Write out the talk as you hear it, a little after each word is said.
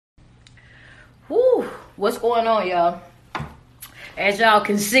What's going on, y'all? As y'all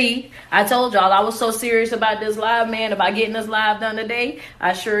can see, I told y'all I was so serious about this live, man, about getting this live done today.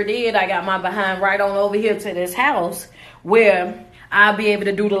 I sure did. I got my behind right on over here to this house where I'll be able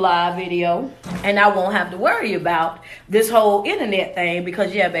to do the live video and I won't have to worry about this whole internet thing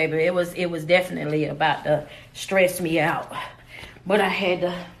because, yeah, baby, it was definitely about to stress me out. But I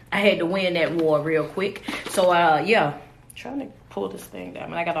had to win that war real quick. So, yeah, trying to pull this thing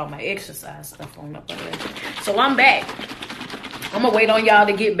down. I got all my exercise stuff on up there. So I'm back. I'm gonna wait on y'all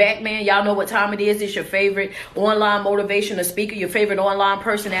to get back, man. Y'all know what time it is. It's your favorite online motivational speaker, your favorite online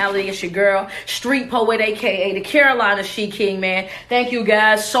personality. It's your girl, Street Poet, aka the Carolina She King, man. Thank you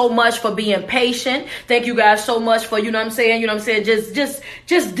guys so much for being patient. Thank you guys so much for, you know what I'm saying? You know what I'm saying?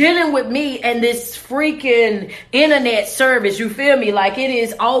 Just dealing with me and this freaking internet service. You feel me? Like, it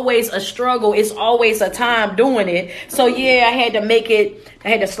is always a struggle. It's always a time doing it. So yeah, I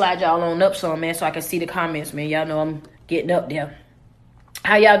had to slide y'all on up some, man, so I can see the comments, man. Y'all know I'm getting up there.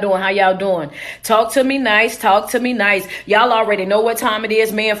 How y'all doing? How y'all doing? Talk to me nice. Talk to me nice. Y'all already know what time it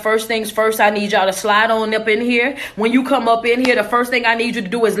is, man. First things first, I need y'all to slide on up in here. When you come up in here, the first thing I need you to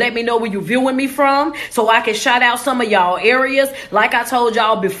do is let me know where you're viewing me from so I can shout out some of y'all areas. Like I told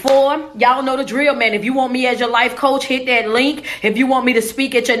y'all before, y'all know the drill, man. If you want me as your life coach, hit that link. If you want me to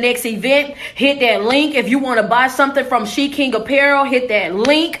speak at your next event, hit that link. If you want to buy something from She King Apparel, hit that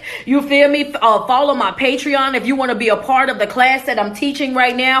link. You feel me? Follow my Patreon if you want to be a part of the class that I'm teaching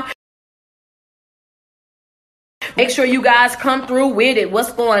right now. Make sure you guys come through with it.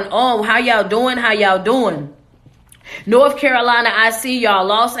 What's going on? How y'all doing? How y'all doing? North Carolina, I see y'all.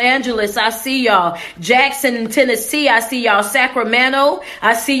 Los Angeles, I see y'all. Jackson, Tennessee, I see y'all. Sacramento,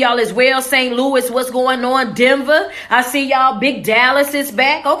 I see y'all as well. St. Louis, what's going on? Denver, I see y'all. Big Dallas is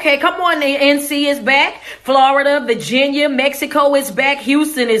back. Okay, come on, NC is back. Florida, Virginia, Mexico is back.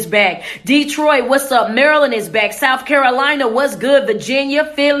 Houston is back. Detroit, what's up? Maryland is back. South Carolina, what's good? Virginia,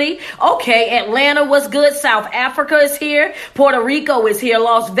 Philly, okay. Atlanta, what's good? South Africa is here. Puerto Rico is here.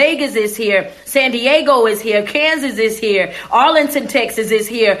 Las Vegas is here. San Diego is here. Kansas is here. Arlington, Texas is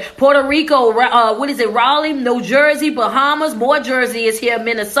here. Puerto Rico, Raleigh, New Jersey, Bahamas, more Jersey is here.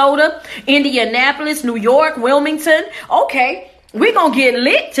 Minnesota, Indianapolis, New York, Wilmington. Okay. We're going to get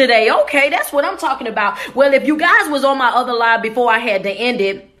lit today. Okay. That's what I'm talking about. Well, if you guys was on my other live before I had to end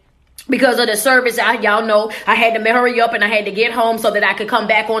it, because of the service, y'all know I had to hurry up and I had to get home so that I could come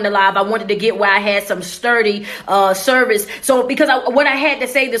back on the live. I wanted to get where I had some sturdy service. So because what I had to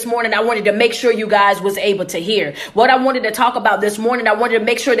say this morning, I wanted to make sure you guys was able to hear. What I wanted to talk about this morning, I wanted to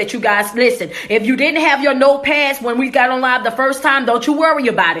make sure that you guys listen. If you didn't have your notepads when we got on live the first time, don't you worry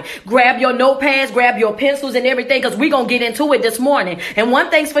about it. Grab your notepads, grab your pencils and everything, because we're going to get into it this morning. And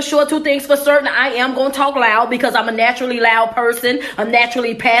one thing's for sure, two things for certain, I am going to talk loud because I'm a naturally loud person, a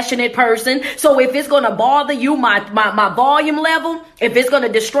naturally passionate person. So if it's going to bother you, my volume level, if it's going to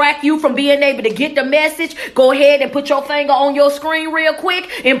distract you from being able to get the message, go ahead and put your finger on your screen real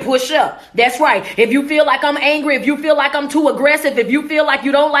quick and push up. That's right. If you feel like I'm angry, if you feel like I'm too aggressive, if you feel like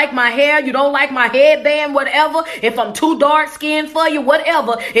you don't like my hair, you don't like my headband, whatever, if I'm too dark skinned for you,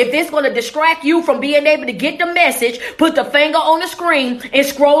 whatever, if it's going to distract you from being able to get the message, put the finger on the screen and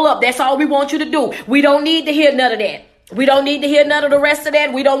scroll up. That's all we want you to do. We don't need to hear none of that. We don't need to hear none of the rest of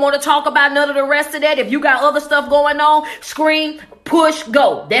that. We don't want to talk about none of the rest of that. If you got other stuff going on, scream, push,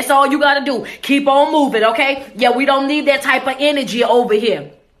 go. That's all you got to do. Keep on moving, okay? Yeah, we don't need that type of energy over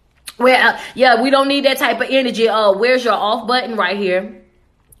here. Well, yeah, we don't need that type of energy. Where's your off button? Right here.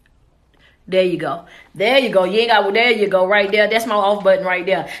 There you go. There you go. You ain't got, there you go. Right there. That's my off button right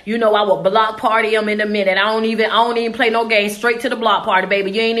there. You know, I will block party them in a minute. I don't even play no games. Straight to the block party,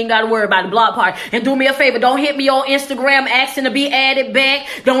 baby. You ain't even got to worry about the block party. And do me a favor. Don't hit me on Instagram asking to be added back.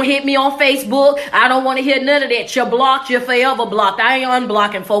 Don't hit me on Facebook. I don't want to hear none of that. You're blocked. You're forever blocked. I ain't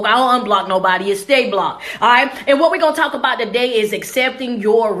unblocking, folk. I don't unblock nobody. You stay blocked. All right. And what we're going to talk about today is accepting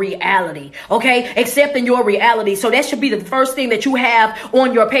your reality. Okay. Accepting your reality. So that should be the first thing that you have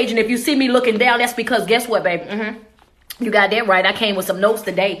on your page. And if you see me looking down, that's because guess what, baby? You got that right. I came with some notes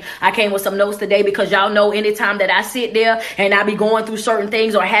today. Because y'all know anytime that I sit there and I be going through certain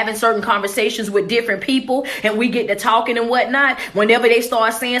things or having certain conversations with different people and we get to talking and whatnot, whenever they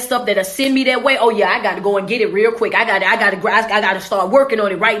start saying stuff that'll send me that way, oh yeah, I got to go and get it real quick. I got to start working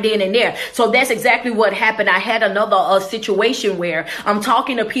on it right then and there. So that's exactly what happened. I had another situation where I'm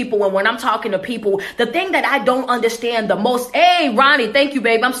talking to people, and when I'm talking to people, the thing that I don't understand the most, hey, Ronnie, thank you,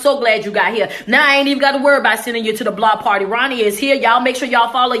 babe. I'm so glad you got here. Now I ain't even got to worry about sending you to the block party. party. Ronnie is here. Y'all make sure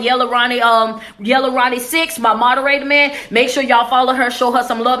y'all follow Yellow Ronnie 6, my moderator, man. Make sure y'all follow her, show her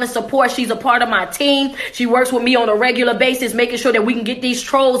some love and support. She's a part of my team. She works with me on a regular basis, making sure that we can get these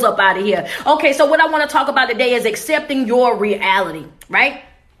trolls up out of here. Okay, so what I want to talk about today is accepting your reality, right?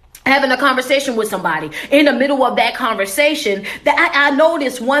 Having a conversation with somebody. In the middle of that conversation, that I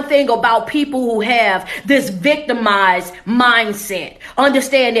noticed one thing about people who have this victimized mindset.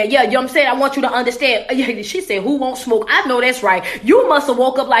 Understand that, yeah, you know what I'm saying? I want you to understand. She said, who won't smoke? I know that's right. You must have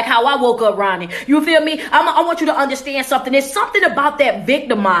woke up like how I woke up, Ronnie. You feel me? I want you to understand something. There's something about that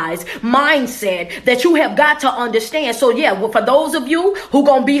victimized mindset that you have got to understand. So yeah, well, for those of you who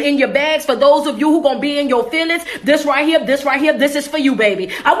gonna be in your bags, for those of you who gonna be in your feelings, this right here, this is for you,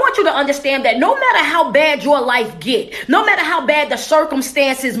 baby. I want you to understand that no matter how bad your life get, no matter how bad the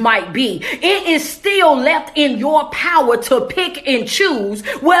circumstances might be, it is still left in your power to pick and choose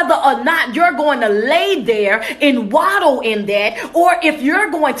whether or not you're going to lay there and waddle in that, or if you're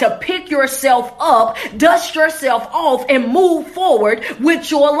going to pick yourself up, dust yourself off, and move forward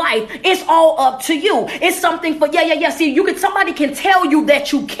with your life. It's all up to you. It's something for, See, somebody can tell you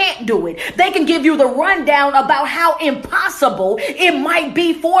that you can't do it. They can give you the rundown about how impossible it might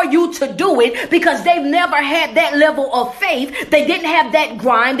be for you to do it because they've never had that level of faith. They didn't have that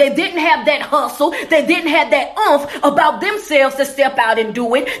grind. They didn't have that hustle. They didn't have that oomph about themselves to step out and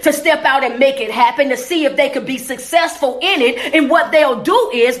do it, to step out and make it happen, to see if they could be successful in it. And what they'll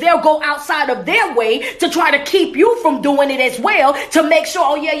do is they'll go outside of their way to try to keep you from doing it as well, to make sure,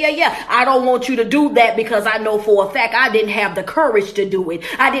 I don't want you to do that because I know for a fact I didn't have the courage to do it.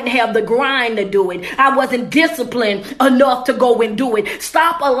 I didn't have the grind to do it. I wasn't disciplined enough to go and do it.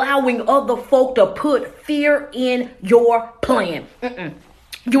 Stop allowing other folk to put fear in your plan.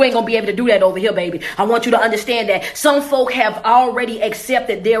 You ain't gonna be able to do that over here, baby. I want you to understand that some folk have already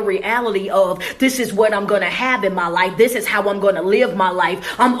accepted their reality of, this is what I'm gonna have in my life. This is how I'm gonna live my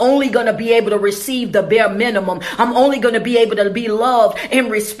life. I'm only gonna be able to receive the bare minimum. I'm only gonna be able to be loved and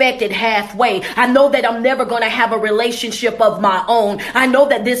respected halfway. I know that I'm never gonna have a relationship of my own. I know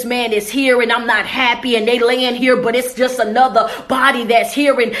that this man is here and I'm not happy and they laying here, but it's just another body that's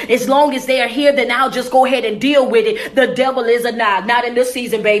here. And as long as they're here, then I'll just go ahead and deal with it. The devil is a lie. Not in this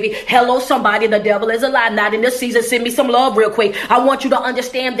season, baby. Hello, somebody. The devil is a lie. Not in this season. Send me some love real quick. I want you to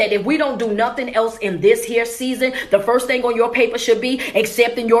understand that if we don't do nothing else in this here season, the first thing on your paper should be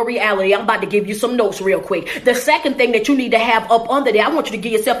accepting your reality. I'm about to give you some notes real quick. The second thing that you need to have up under there, I want you to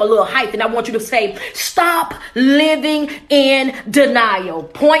give yourself a little hype, and I want you to say, stop living in denial.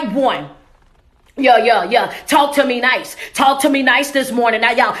 Point one. Talk to me nice. Talk to me nice this morning.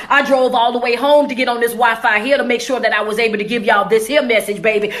 Now, y'all, I drove all the way home to get on this Wi-Fi here to make sure that I was able to give y'all this here message,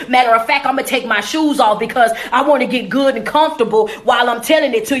 baby. Matter of fact, I'm going to take my shoes off because I want to get good and comfortable while I'm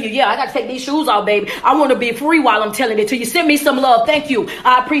telling it to you. Yeah, I got to take these shoes off, baby. I want to be free while I'm telling it to you. Send me some love. Thank you.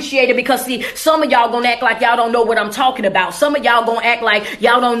 I appreciate it because, see, some of y'all going to act like y'all don't know what I'm talking about. Some of y'all going to act like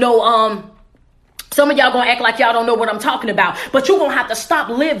y'all don't know, some of y'all gonna act like y'all don't know what I'm talking about, but you're gonna have to stop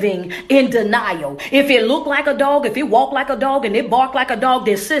living in denial. If it look like a dog, if it walk like a dog, and it bark like a dog,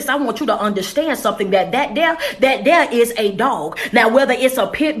 then sis, I want you to understand something, that there is a dog. Now, whether it's a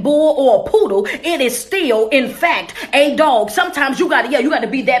pit bull or a poodle, it is still, in fact, a dog. Sometimes you gotta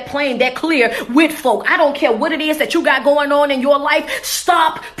be that plain, that clear with folk. I don't care what it is that you got going on in your life.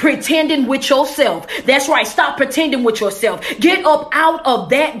 Stop pretending with yourself. That's right. Stop pretending with yourself. Get up out of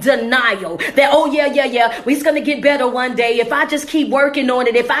that denial that, it's going to get better one day. If I just keep working on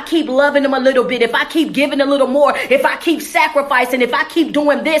it, if I keep loving them a little bit, if I keep giving a little more, if I keep sacrificing, if I keep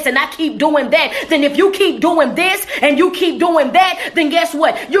doing this and I keep doing that, then if you keep doing this and you keep doing that, then guess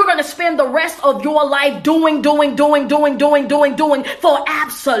what? You're going to spend the rest of your life doing for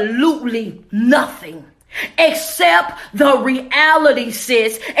absolutely nothing. Accept the reality,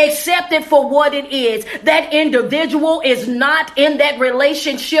 sis. Accept it for what it is. That individual is not in that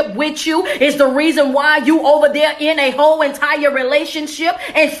relationship with you. Is the reason why you over there in a whole entire relationship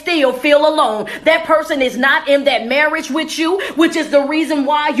and still feel alone. That person is not in that marriage with you, which is the reason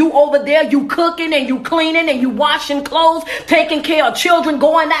why you over there, you cooking and you cleaning and you washing clothes, taking care of children,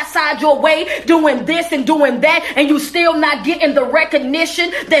 going outside your way, doing this and doing that, and you still not getting the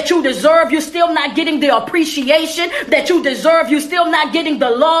recognition that you deserve. You're still not getting the appreciation that you deserve. You're still not getting the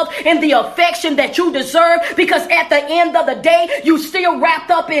love and the affection that you deserve, because at the end of the day, you still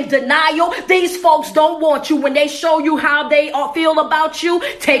wrapped up in denial. These folks don't want you. When they show you how they feel about you,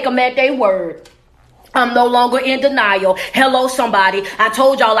 take them at their word. I'm no longer in denial. Hello, somebody. I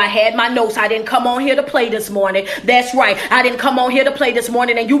told y'all I had my notes. I didn't come on here to play this morning. That's right. I didn't come on here to play this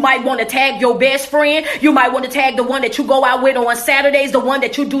morning. And you might want to tag your best friend. You might want to tag the one that you go out with on Saturdays, the one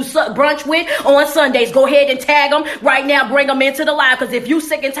that you do brunch with on Sundays. Go ahead and tag them right now. Bring them into the live. Because if you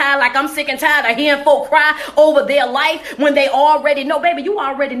sick and tired, like I'm sick and tired of hearing folk cry over their life when they already know, baby, you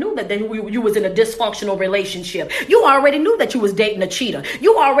already knew that you was in a dysfunctional relationship. You already knew that you was dating a cheater.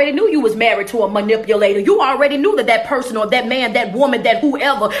 You already knew you was married to a manipulator. You already knew that person or that man, that woman, that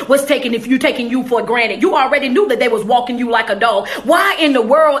whoever was taking you for granted. You already knew that they was walking you like a dog. Why in the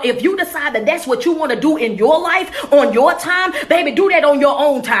world, if you decide that that's what you want to do in your life on your time, baby, do that on your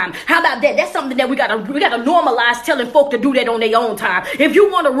own time. How about that? That's something that we gotta normalize, telling folk to do that on their own time. If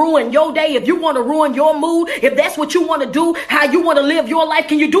you want to ruin your day, if you want to ruin your mood, if that's what you want to do, how you want to live your life,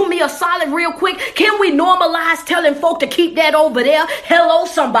 can you do me a solid real quick? Can we normalize telling folk to keep that over there? Hello,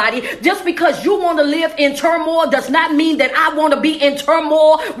 somebody. Just because you want to live in turmoil does not mean that I want to be in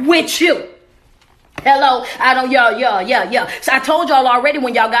turmoil with you. Hello, I don't, yeah. So I told y'all already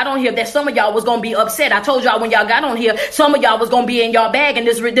when y'all got on here that some of y'all was going to be upset. I told y'all when y'all got on here, some of y'all was going to be in y'all bag, and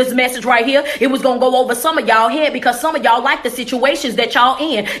this message right here, it was going to go over some of y'all head because some of y'all like the situations that y'all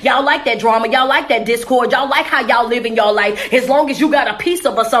in. Y'all like that drama. Y'all like that discord. Y'all like how y'all live in your life. As long as you got a piece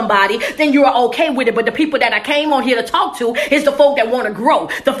of somebody, then you're okay with it. But the people that I came on here to talk to is the folk that want to grow,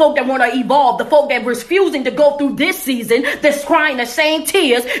 the folk that want to evolve, the folk that refusing to go through this season, that's crying the same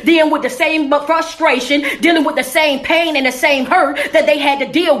tears, dealing with the same frustration, dealing with the same pain and the same hurt that they had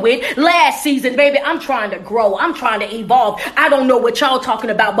to deal with last season. Baby, I'm trying to grow. I'm trying to evolve. I don't know what y'all talking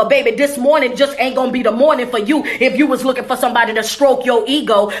about, but baby, this morning just ain't gonna be the morning for you. If you was looking for somebody to stroke your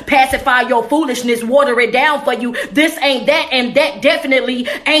ego, pacify your foolishness, water it down for you, this ain't that, and that definitely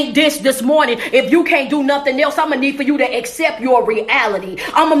ain't this morning. If you can't do nothing else, I'm gonna need for you to accept your reality.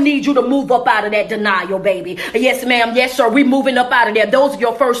 I'm gonna need you to move up out of that denial, baby. Yes, ma'am. Yes, sir. We moving up out of there. Those are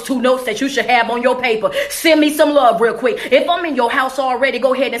your first two notes that you should have on your paper. Send me some love real quick. If I'm in your house already,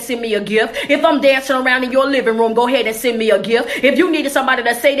 go ahead and send me a gift. If I'm dancing around in your living room, go ahead and send me a gift. If you needed somebody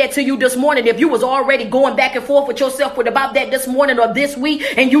to say that to you this morning, if you was already going back and forth with yourself about that this morning or this week,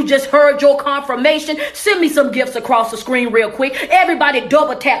 and you just heard your confirmation, send me some gifts across the screen real quick. Everybody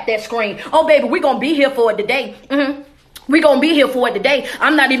double tap that screen. Oh, baby, we're going to be here for it today. We're going to be here for it today.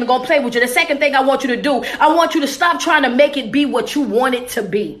 I'm not even going to play with you. The second thing I want you to do, I want you to stop trying to make it be what you want it to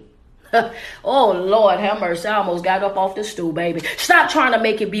be. Oh, Lord, have mercy. I almost got up off the stool, baby. Stop trying to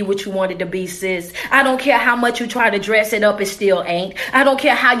make it be what you want it to be, sis. I don't care how much you try to dress it up, it still ain't. I don't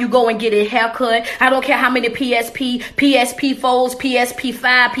care how you go and get a haircut. I don't care how many PSP folds, PSP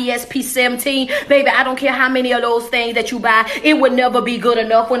 5, PSP 17. Baby, I don't care how many of those things that you buy. It would never be good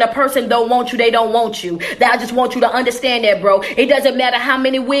enough. When a person don't want you, they don't want you. I just want you to understand that, bro. It doesn't matter how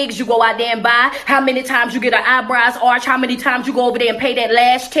many wigs you go out there and buy, how many times you get an eyebrows arch, how many times you go over there and pay that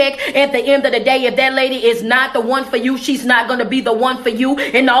lash check. At the end of the day, if that lady is not the one for you, she's not going to be the one for you.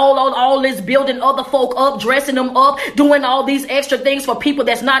 And all this building other folk up, dressing them up, doing all these extra things for people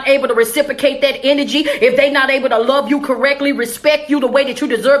that's not able to reciprocate that energy. If they not able to love you correctly, respect you the way that you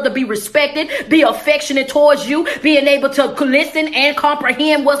deserve to be respected, be affectionate towards you, being able to listen and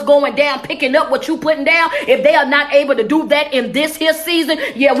comprehend what's going down, picking up what you putting down. If they are not able to do that in this here season,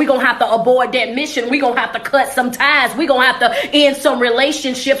 yeah, we're going to have to abort that mission. We're going to have to cut some ties. We're going to have to end some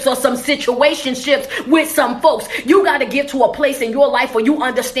relationships or some situationships with some folks. You got to get to a place in your life where you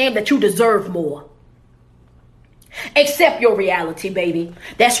understand that you deserve more. Accept your reality, baby.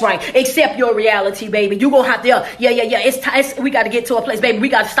 That's right. Accept your reality, baby. You gonna have to, It's we got to get to a place, baby. We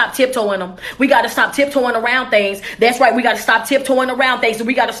got to stop tiptoeing them. We got to stop tiptoeing around things. That's right. We got to stop tiptoeing around things. And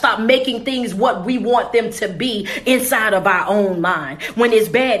we got to stop making things what we want them to be inside of our own mind. When it's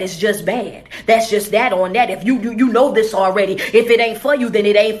bad, it's just bad. That's just that on that. If you know this already. If it ain't for you, then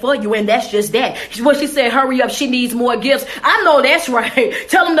it ain't for you. And that's just that. What she said, hurry up. She needs more gifts. I know that's right.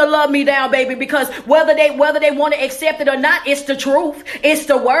 Tell them to love me down, baby, because whether they want to accept it or not, it's the truth. It's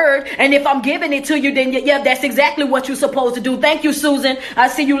the word. And if I'm giving it to you, then yeah, that's exactly what you're supposed to do. Thank you, Susan. I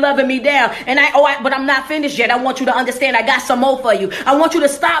see you loving me down. And but I'm not finished yet. I want you to understand I got some more for you. I want you to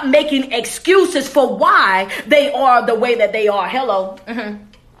stop making excuses for why they are the way that they are. Hello.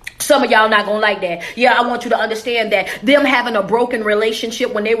 Some of y'all not gonna like that. Yeah, I want you to understand that them having a broken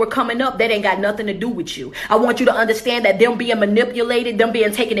relationship when they were coming up, that ain't got nothing to do with you. I want you to understand that them being manipulated, them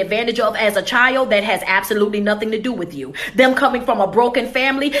being taken advantage of as a child, that has absolutely nothing to do with you. Them coming from a broken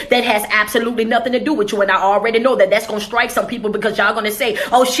family, that has absolutely nothing to do with you. And I already know that that's gonna strike some people, because y'all gonna say,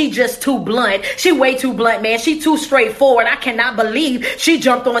 oh, she just too blunt. She way too blunt, man. She too straightforward. I cannot believe she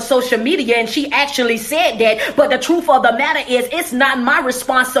jumped on social media and she actually said that. But the truth of the matter is, it's not my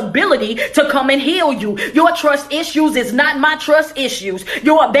responsibility responsibility to come and heal you. Your trust issues is not my trust issues.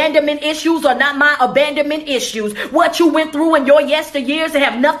 Your abandonment issues are not my abandonment issues. What you went through in your yesteryears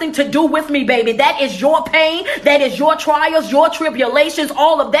have nothing to do with me, baby. That is your pain. That is your trials, your tribulations.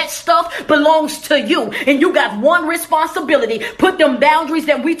 All of that stuff belongs to you. And you got one responsibility. Put them boundaries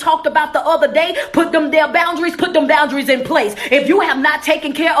that we talked about the other day. Put them boundaries in place. If you have not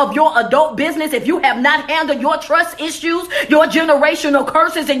taken care of your adult business, if you have not handled your trust issues, your generational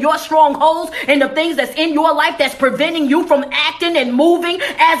curses and your strongholds and the things that's in your life that's preventing you from acting and moving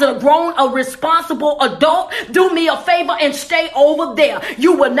as a grown, a responsible adult, do me a favor and stay over there.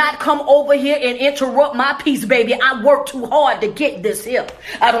 You will not come over here and interrupt my peace, baby. I worked too hard to get this here.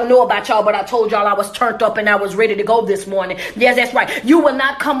 I don't know about y'all, but I told y'all I was turned up and I was ready to go this morning. Yes, that's right. You will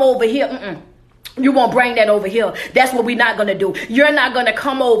not come over here. You won't bring that over here. That's what we're not going to do. You're not going to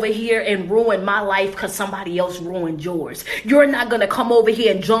come over here and ruin my life because somebody else ruined yours. You're not going to come over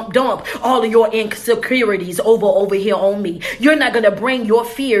here and dump all of your insecurities over here on me. You're not going to bring your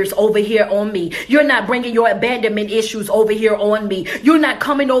fears over here on me. You're not bringing your abandonment issues over here on me. You're not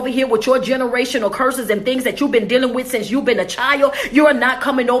coming over here with your generational curses and things that you've been dealing with since you've been a child. You're not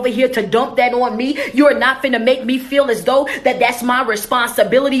coming over here to dump that on me. You're not finna make me feel as though that's my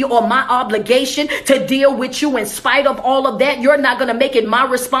responsibility or my obligation to deal with you in spite of all of that. You're not going to make it my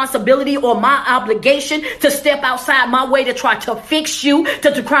responsibility or my obligation to step outside my way to try to fix you,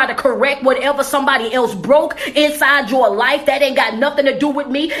 to try to correct whatever somebody else broke inside your life. That ain't got nothing to do with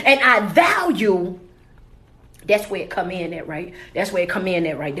me. And I value. That's where it come in at, right? That's where it come in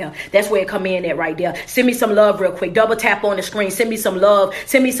at right there. That's where it come in at right there. Send me some love real quick. Double tap on the screen. Send me some love.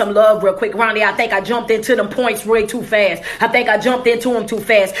 Send me some love real quick. Ronnie, I think I jumped into them points way too fast. I think I jumped into them too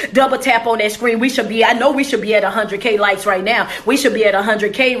fast. Double tap on that screen. I know we should be at 100K likes right now. We should be at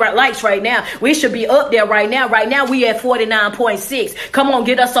 100K likes right now. We should be up there right now. Right now we at 49.6. Come on,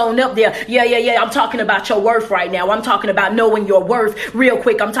 get us on up there. Yeah. I'm talking about your worth right now. I'm talking about knowing your worth real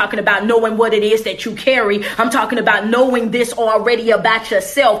quick. I'm talking about knowing what it is that you carry. I'm talking about knowing this already about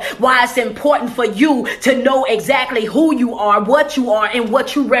yourself, why it's important for you to know exactly who you are, and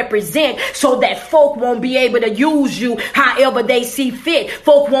what you represent, so that folk won't be able to use you however they see fit.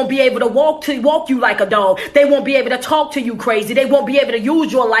 Folk won't be able to walk you like a dog. They won't be able to talk to you crazy. They won't be able to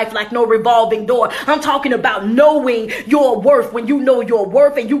use your life like no revolving door. I'm talking about knowing your worth. When you know your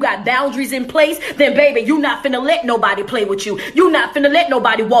worth and you got boundaries in place, then baby, you not finna let nobody play with you. You not finna let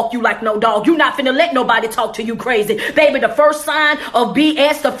nobody walk you like no dog. You not finna let nobody talk to you crazy. Baby, the first sign of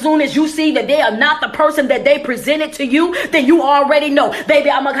BS, as soon as you see that they are not the person that they presented to you, then you already know.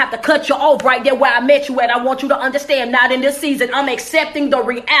 Baby, I'm going to have to cut you off right there where I met you at. I want you to understand, not in this season. I'm accepting the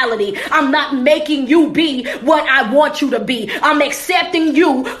reality. I'm not making you be what I want you to be. I'm accepting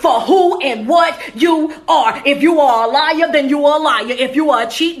you for who and what you are. If you are a liar, then you are a liar. If you are a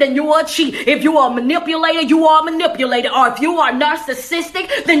cheat, then you are a cheat. If you are a manipulator, you are a manipulator. Or if you are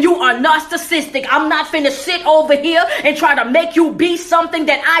narcissistic, then you are narcissistic. I'm not finna sit over here and try to make you be something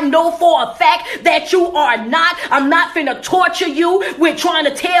that I know for a fact that you are not. I'm not finna torture you with trying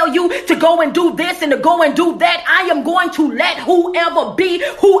to tell you to go and do this and to go and do that. I am going to let whoever be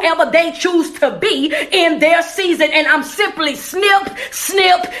whoever they choose to be in their season, and I'm simply snip.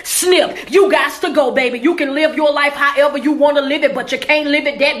 You got to go, baby. You can live your life however you want to live it, but you can't live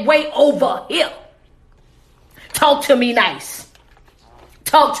it that way over here. Talk to me nice.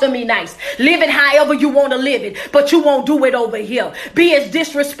 Talk to me nice. Live it however you want to live it, but you won't do it over here. Be as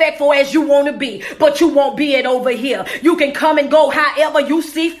disrespectful as you want to be, but you won't be it over here. You can come and go however you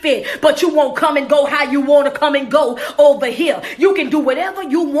see fit, but you won't come and go how you want to come and go over here. You can do whatever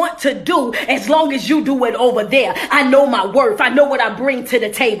you want to do as long as you do it over there. I know my worth. I know what I bring to the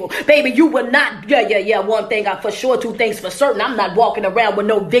table. Baby, you will not. Yeah. One thing for sure, two things for certain. I'm not walking around with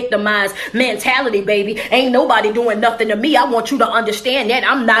no victimized mentality, baby. Ain't nobody doing nothing to me. I want you to understand that.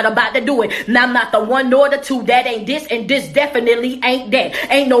 I'm not about to do it. And I'm not the one nor the two. That ain't this, and this definitely ain't that.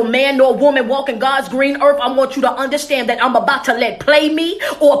 Ain't no man nor woman walking God's green earth. I want you to understand that I'm about to let play me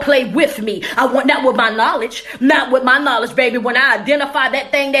or play with me. I want not with my knowledge, baby. When I identify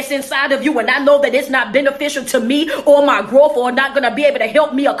that thing that's inside of you and I know that it's not beneficial to me or my growth, or not going to be able to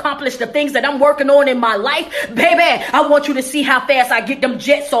help me accomplish the things that I'm working on in my life, baby, I want you to see how fast I get them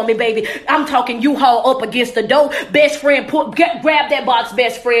jets on me, baby. I'm talking U-Haul up against the door. Best friend, grab that box,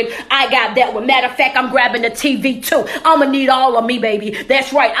 best friend. I got that one. Matter of fact, I'm grabbing the TV too. I'm gonna need all of me, baby.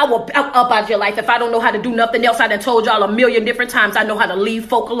 That's right. I will up out your life. If I don't know how to do nothing else, I done told y'all a million different times. I know how to leave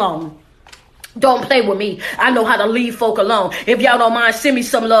folk alone. Don't play with me. I know how to leave folk alone. If y'all don't mind, send me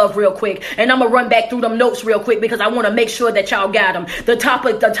some love real quick. And I'm going to run back through them notes real quick because I want to make sure that y'all got them. The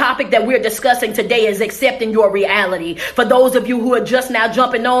topic that we're discussing today is accepting your reality. For those of you who are just now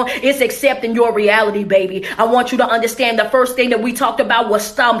jumping on, it's accepting your reality, baby. I want you to understand the first thing that we talked about was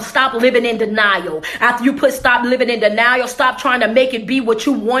stop living in denial. After you put stop living in denial, stop trying to make it be what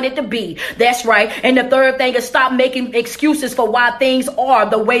you want it to be. That's right. And the third thing is stop making excuses for why things are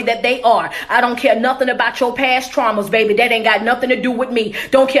the way that they are. I don't care nothing about your past traumas, baby. That ain't got nothing to do with me.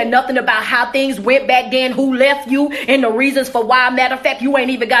 Don't care nothing about how things went back then, who left you, and the reasons for why. Matter of fact, you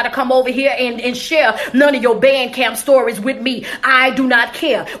ain't even got to come over here and share none of your band camp stories with me. I do not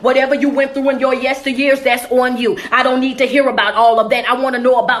care. Whatever you went through in your yesteryears, that's on you. I don't need to hear about all of that. I want to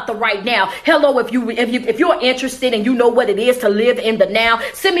know about the right now. Hello, if you're interested and you know what it is to live in the now,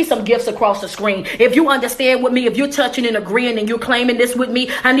 send me some gifts across the screen. If you understand with me, if you're touching and agreeing and you're claiming this with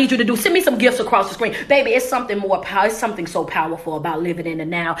me, I need you to send me some gifts across the screen. Baby, it's something more powerful. It's something so powerful about living in the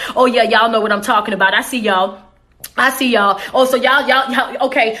now. Oh yeah, y'all know what I'm talking about. I see y'all. Oh, so y'all,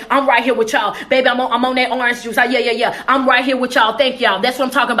 okay, I'm right here with y'all. Baby, I'm on that orange juice. Yeah. I'm right here with y'all. Thank y'all. That's what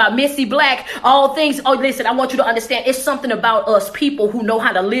I'm talking about. Missy Black, all things. Oh, listen, I want you to understand it's something about us people who know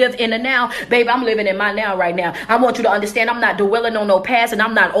how to live in the now. Baby, I'm living in my now right now. I want you to understand I'm not dwelling on no past and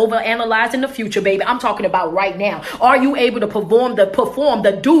I'm not over analyzing the future, baby. I'm talking about right now. Are you able to perform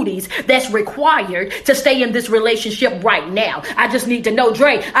the duties that's required to stay in this relationship right now? I just need to know,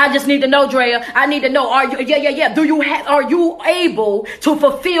 Dre. I need to know, are you, yeah. Are you able to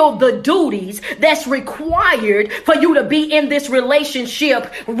fulfill the duties that's required for you to be in this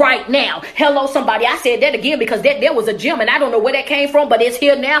relationship right now? Hello, somebody. I said that again because there was a gem and I don't know where that came from, but it's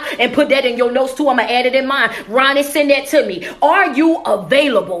here now. And put that in your notes too. I'm going to add it in mine. Ronnie, send that to me. Are you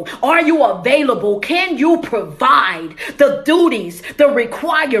available? Can you provide the duties, the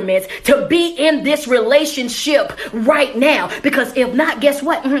requirements to be in this relationship right now? Because if not, guess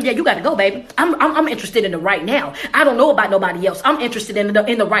what? Yeah, you got to go, baby. I'm interested in the right now. I don't know about nobody else. I'm interested in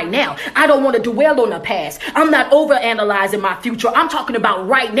the right now. I don't want to dwell on the past. I'm not over analyzing my future. I'm talking about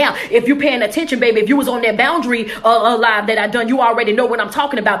right now. If you're paying attention, baby, if you was on that boundary live that I done, you already know what I'm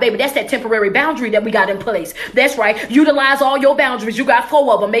talking about, baby. That's that temporary boundary that we got in place. That's right. Utilize all your boundaries. You got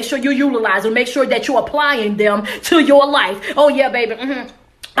 4 of them. Make sure you utilize them. Make sure that you're applying them to your life. Oh yeah, baby.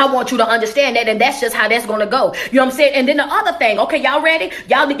 I want you to understand that, and that's just how that's gonna go. You know what I'm saying? And then the other thing, okay, y'all ready?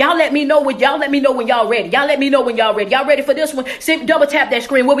 Y'all let me know when y'all ready. Y'all ready for this one? Double tap that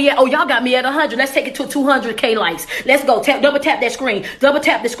screen. Where we at? Oh, y'all got me at 100. Let's take it to 200K likes. Let's go. Double tap that screen. Double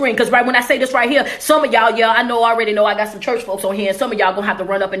tap the screen. Because right when I say this right here, some of y'all, I already know I got some church folks on here, and some of y'all gonna have to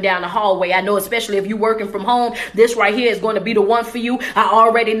run up and down the hallway. I know, especially if you working from home, this right here is going to be the one for you. I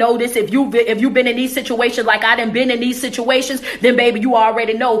already know this. If you've been in these situations like I done been in these situations, then baby, you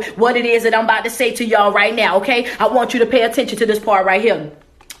already know what it is that I'm about to say to y'all right now, okay? I want you to pay attention to this part right here.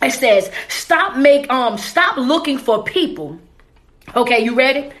 It says, stop looking for people. Okay, you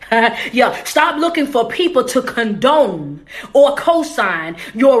ready? Yeah. Stop looking for people to condone or co-sign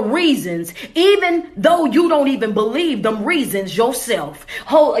your reasons, even though you don't even believe them reasons yourself.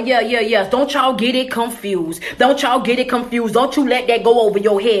 Oh, yeah. Don't y'all get it confused. Don't you let that go over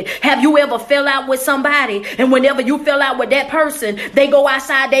your head. Have you ever fell out with somebody, and whenever you fell out with that person, they go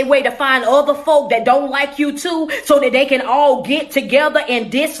outside their way to find other folk that don't like you too, so that they can all get together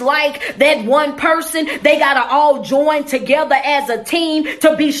and dislike that one person? They gotta all join together as a team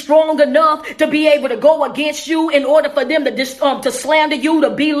to be strong enough to be able to go against you in order for them to slander you, to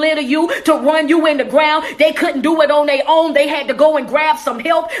belittle you, to run you in the ground. They couldn't do it on their own. They had to go and grab some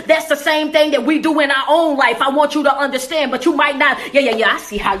help. That's the same thing that we do in our own life. I want you to understand, but you might not. Yeah. I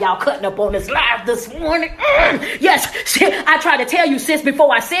see how y'all cutting up on this live this morning. Yes, I tried to tell you, sis,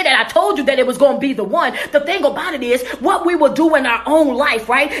 before I said that. I told you that it was going to be the one. The thing about it is what we will do in our own life,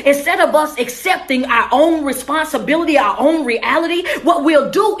 right? Instead of us accepting our own responsibility, our own reality, what we'll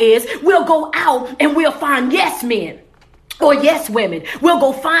do is we'll go out and we'll find yes men or yes women. We'll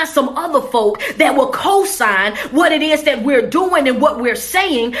go find some other folk that will co-sign what it is that we're doing and what we're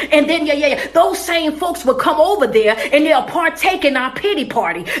saying. And then, those same folks will come over there and they'll partake in our pity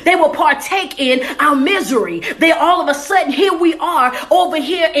party. They will partake in our misery. They all of a sudden, here we are over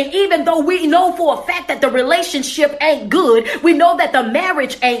here. And even though we know for a fact that the relationship ain't good, we know that the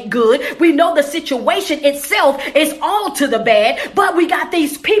marriage ain't good, we know the situation itself is all to the bad, but we got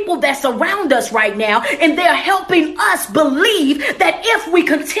these people that surround us right now, and they're helping us believe that if we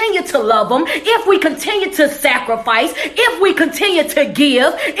continue to love them, if we continue to sacrifice, if we continue to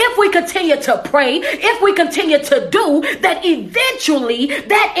give, if we continue to pray, if we continue to do, that eventually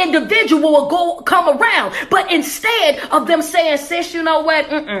that individual will come around. But instead of them saying, sis, you know what?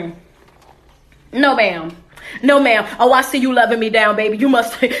 No, ma'am. No, ma'am. Oh, I see you loving me down, baby.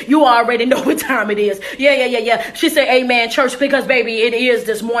 You already know what time it is. Yeah. She said, amen, church, because, baby, it is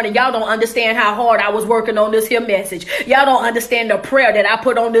this morning. Y'all don't understand how hard I was working on this here message. Y'all don't understand the prayer that I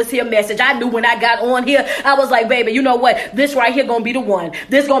put on this here message. I knew when I got on here, I was like, baby, you know what? This right here gonna be the one.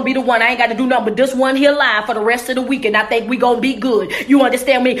 This gonna be the one. I ain't got to do nothing but this one here live for the rest of the week, and I think we gonna be good. You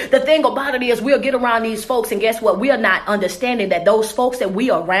understand me? The thing about it is we'll get around these folks, and guess what? We are not understanding that those folks that we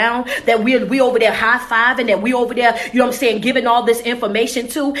are around, that we over there high-fiving, that we over there, you know what I'm saying, giving all this information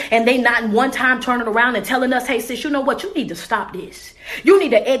to, and they not one time turning around and telling us, hey, sis, you know what? You need to stop this. You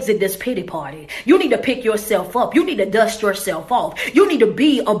need to exit this pity party. You need to pick yourself up. You need to dust yourself off. You need to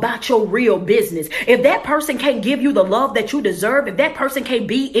be about your real business. If that person can't give you the love that you deserve, if that person can't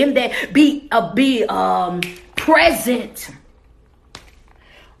be in that, be present.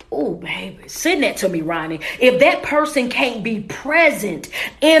 Oh, baby, send that to me, Ronnie. If that person can't be present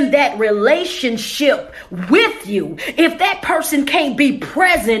in that relationship with you, if that person can't be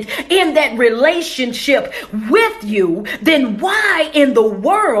present in that relationship with you, then why in the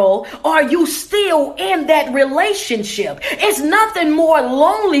world are you still in that relationship? It's nothing more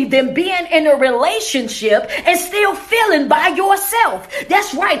lonely than being in a relationship and still feeling by yourself.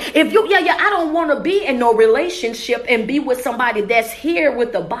 That's right. If you, I don't want to be in no relationship and be with somebody that's here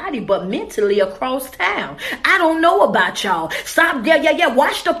with the body, but mentally across town. I don't know about y'all. Stop.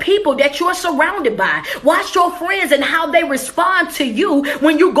 Watch the people that you're surrounded by. Watch your friends and how they respond to you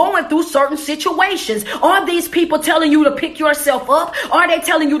when you're going through certain situations. Are these people telling you to pick yourself up? Are they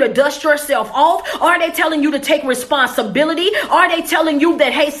telling you to dust yourself off? Are they telling you to take responsibility? Are they telling you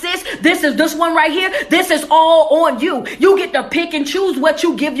that, hey, sis, this one right here, this is all on you. You get to pick and choose what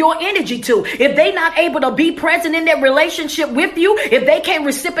you give your energy to. If they not able to be present in that relationship with you, if they can't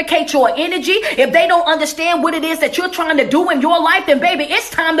reciprocate your energy, if they don't understand what it is that you're trying to do in your life, then baby, it's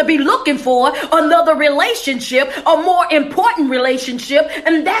time to be looking for another relationship, a more important relationship,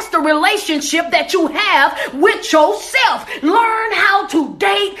 and that's the relationship that you have with yourself. Learn how to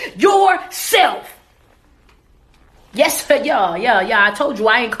date yourself. Yes, yeah. I told you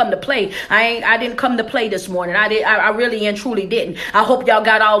I ain't come to play. I didn't come to play this morning. I really and truly didn't. I hope y'all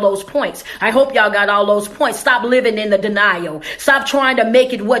got all those points. Stop living in the denial. Stop trying to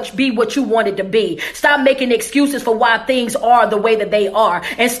make it be what you want it to be. Stop making excuses for why things are the way that they are.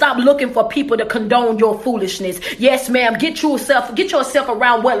 And stop looking for people to condone your foolishness. Yes, ma'am. Get yourself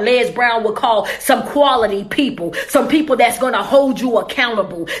around what Les Brown would call some quality people. Some people that's going to hold you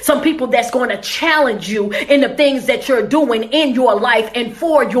accountable. Some people that's going to challenge you in the things that you're doing in your life and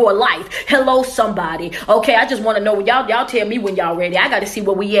for your life. Hello, somebody. Okay, I just want to know, y'all tell me when y'all ready. I got to see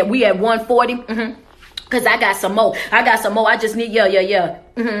where we at. We at 140. Because I got some more. I just need,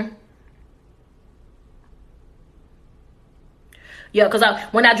 Yeah, because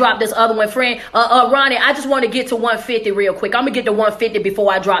when I drop this other one, friend, Ronnie, I just want to get to 150 real quick. I'm going to get to 150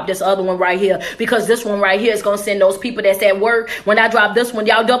 before I drop this other one right here, because this one right here is going to send those people that's at work. When I drop this one,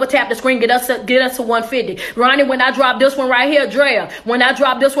 y'all double tap the screen, get us to 150. Ronnie, when I drop this one right here, Drea, when I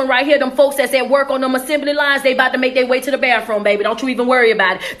drop this one right here, them folks that's at work on them assembly lines, they about to make their way to the bathroom, baby. Don't you even worry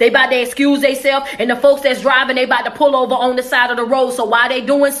about it. They about to excuse themselves, and the folks that's driving, they about to pull over on the side of the road. So while they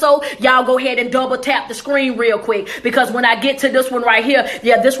doing so, y'all go ahead and double tap the screen real quick, because when I get to this one right here,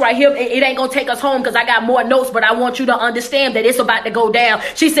 this right here, it ain't gonna take us home because I got more notes, but I want you to understand that it's about to go down.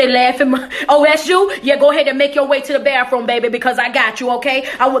 She said, laughing, oh, that's you? Yeah, go ahead and make your way to the bathroom, baby, because I got you, okay?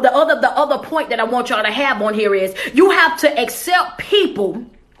 The other point that I want y'all to have on here is you have to accept people.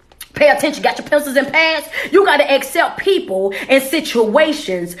 Pay attention. Got your pencils and pads? You got to accept people and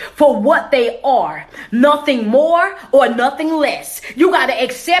situations for what they are. Nothing more or nothing less. You got to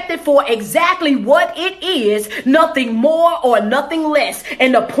accept it for exactly what it is. Nothing more or nothing less.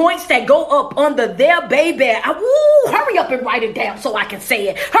 And the points that go up under there, baby. Hurry up and write it down so I can say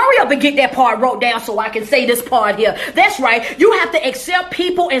it. Hurry up and get that part wrote down so I can say this part here. That's right. You have to accept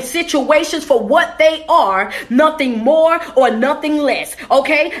people and situations for what they are. Nothing more or nothing less.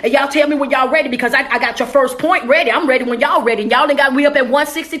 Okay? And y'all tell me when y'all ready, because I got your first point ready. I'm ready when y'all ready. Y'all done got me up at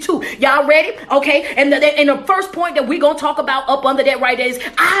 162. Y'all ready? Okay. And the first point that we gonna talk about up under that right there is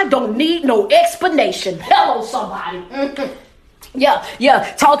I don't need no explanation. Hello, somebody.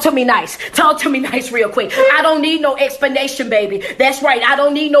 Yeah. Talk to me nice. Talk to me nice real quick. I don't need no explanation, baby. That's right. I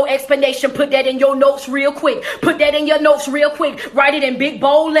don't need no explanation. Put that in your notes real quick. Put that in your notes real quick. Write it in big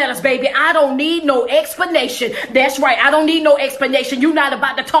bold letters, baby. I don't need no explanation. That's right. I don't need no explanation. You're not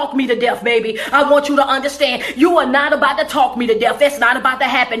about to talk me to death, baby. I want you to understand. You are not about to talk me to death. That's not about to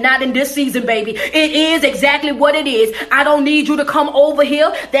happen. Not in this season, baby. It is exactly what it is. I don't need you to come over here.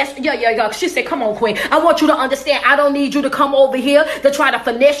 Yeah. She said, come on, Queen. I want you to understand. I don't need you to come over here to try to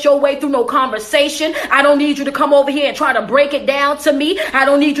finesse your way through no conversation. I don't need you to come over here and try to break it down to me. I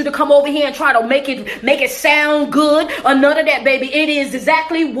don't need you to come over here and try to make it sound good or none of that, baby. It is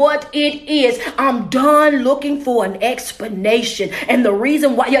exactly what it is. I'm done looking for an explanation. And the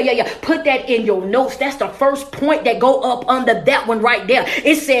reason why, put that in your notes. That's the first point that go up under that one right there.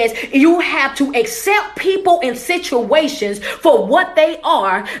 It says you have to accept people and situations for what they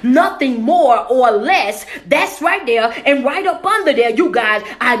are, nothing more or less. That's right there. And right up under there, you guys,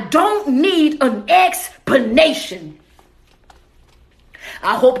 I don't need an explanation.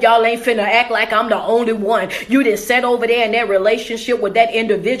 I hope y'all ain't finna act like I'm the only one. You done sat over there in that relationship with that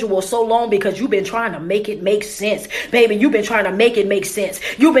individual so long because you've been trying to make it make sense. Baby, you've been trying to make it make sense.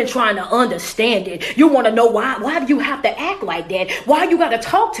 You've been trying to understand it. You want to know why do you have to act like that? Why you got to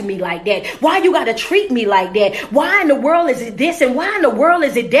talk to me like that? Why you got to treat me like that? Why in the world is it this and why in the world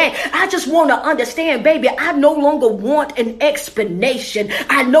is it that? I just want to understand, baby. I no longer want an explanation.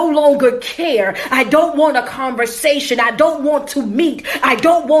 I no longer care. I don't want a conversation. I don't want to meet. I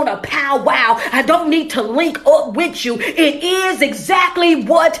don't want a powwow. I don't need to link up with you. It is exactly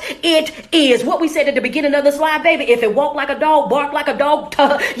what it is. What we said at the beginning of the slide, baby. If it walk like a dog, bark like a dog,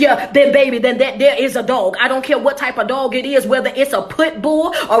 then baby, then that there is a dog. I don't care what type of dog it is, whether it's a pit bull,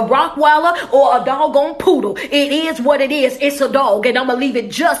 a Rottweiler, or a doggone poodle. It is what it is. It's a dog, and I'm gonna leave it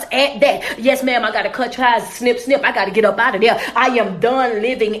just at that. Yes, ma'am. I gotta cut ties, snip, snip. I gotta get up out of there. I am done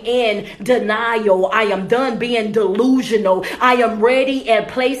living in denial. I am done being delusional. I am ready and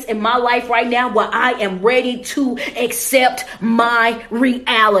place in my life right now where I am ready to accept my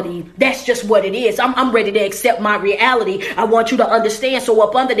reality. That's just what it is. I'm ready to accept my reality. I want you to understand. So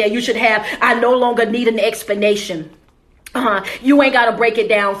up under there, you should have, I no longer need an explanation. You ain't got to break it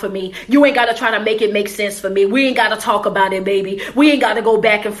down for me. You ain't got to try to make it make sense for me. We ain't got to talk about it, baby. We ain't got to go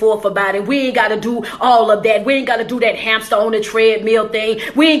back and forth about it. We ain't got to do all of that. We ain't got to do that hamster on the treadmill thing.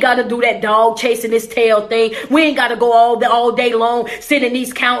 We ain't got to do that dog chasing his tail thing. We ain't got to go all day long sending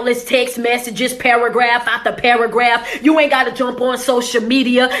these countless text messages, paragraph after paragraph. You ain't got to jump on social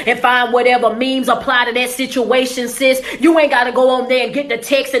media and find whatever memes apply to that situation, sis. You ain't got to go on there and get the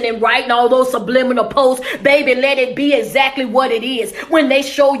text and then writing all those subliminal posts. Baby, let it be exactly what it is. When they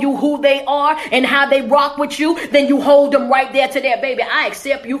show you who they are and how they rock with you, then you hold them right there to that, baby. I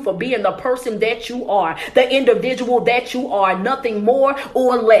accept you for being the person that you are, the individual that you are, nothing more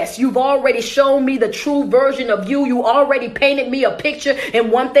or less. You've already shown me the true version of you. You already painted me a picture,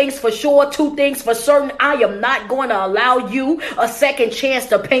 and one thing's for sure, two things for certain. I am not going to allow you a second chance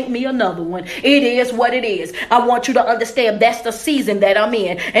to paint me another one. It is what it is. I want you to understand that's the season that I'm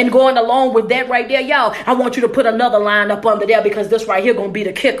in. And going along with that right there, y'all, I want you to put another line up under there because this right here gonna be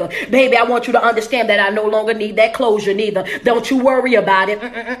the kicker. Baby, I want you to understand that I no longer need that closure neither. Don't you worry about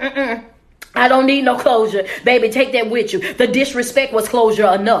it. I don't need no closure. Baby, take that with you. The disrespect was closure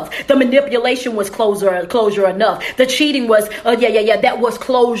enough. The manipulation was closure enough. The cheating was, that was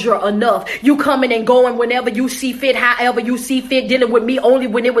closure enough. You coming and going whenever you see fit, however you see fit, dealing with me only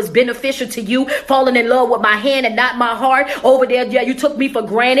when it was beneficial to you, falling in love with my hand and not my heart. Over there, you took me for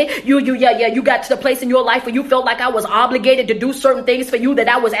granted. You got to the place in your life where you felt like I was obligated to do certain things for you that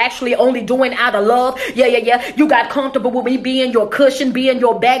I was actually only doing out of love. You got comfortable with me being your cushion, being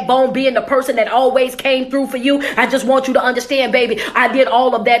your backbone, being the person that always came through for you. I just want you to understand, baby, I did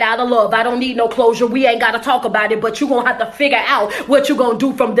all of that out of love. I don't need no closure. We ain't got to talk about it, but you're going to have to figure out what you're going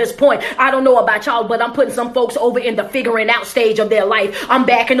to do from this point. I don't know about y'all, but I'm putting some folks over in the figuring out stage of their life. I'm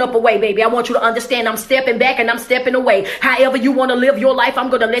backing up away, baby. I want you to understand I'm stepping back and I'm stepping away. However you want to live your life, I'm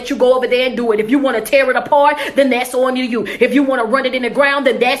going to let you go over there and do it. If you want to tear it apart, then that's on you. If you want to run it in the ground,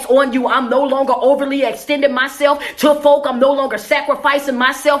 then that's on you. I'm no longer overly extending myself to folk. I'm no longer sacrificing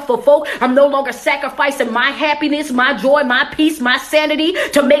myself for folk. I'm no longer sacrificing my happiness, my joy, my peace, my sanity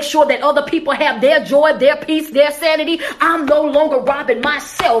to make sure that other people have their joy, their peace, their sanity. I'm no longer robbing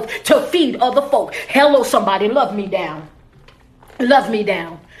myself to feed other folk. Hello, somebody. Love me down. Love me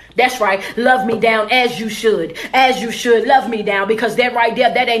down. That's right. Love me down as you should. As you should. Love me down, because that right there,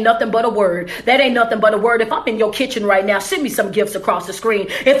 that ain't nothing but a word. That ain't nothing but a word. If I'm in your kitchen right now, send me some gifts across the screen.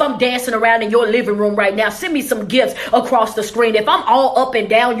 If I'm dancing around in your living room right now, send me some gifts across the screen. If I'm all up and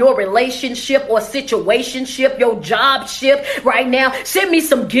down your relationship or situationship, your job ship right now, send me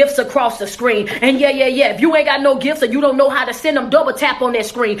some gifts across the screen. And if you ain't got no gifts or you don't know how to send them, double tap on that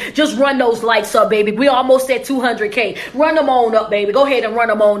screen. Just run those lights up, baby. We almost at 200K. Run them on up, baby. Go ahead and run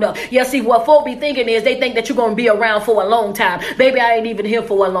them on up. Yeah, see, what folk be thinking is they think that you're going to be around for a long time. Baby, I ain't even here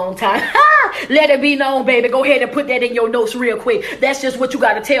for a long time. Let it be known, baby. Go ahead and put that in your notes real quick. That's just what you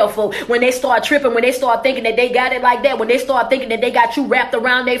got to tell folks. When they start tripping, when they start thinking that they got it like that, when they start thinking that they got you wrapped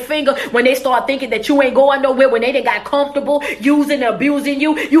around their finger, when they start thinking that you ain't going nowhere, when they done got comfortable using and abusing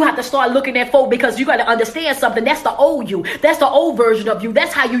you, you have to start looking at folk, because you got to understand something. That's the old you. That's the old version of you.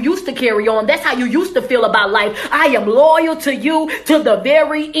 That's how you used to carry on. That's how you used to feel about life. I am loyal to you to the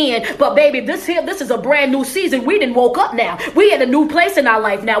very end. But baby, this is a brand new season. We done woke up now. We at a new place in our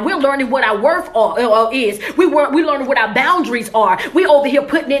life now. We're learning what our worth is. We learning what our boundaries are. We over here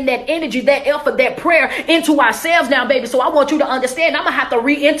putting in that energy, that effort, that prayer into ourselves now, baby. So I want you to understand, I'm gonna have to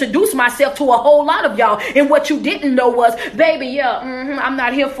reintroduce myself to a whole lot of y'all. And what you didn't know was, baby, I'm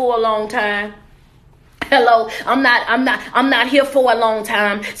not here for a long time. Hello, I'm not here for a long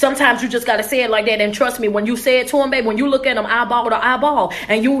time. Sometimes you just gotta say it like that, and trust me, when you say it to them, baby, when you look at them eyeball to eyeball,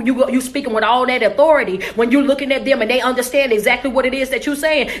 and you speaking with all that authority, when you looking at them and they understand exactly what it is that you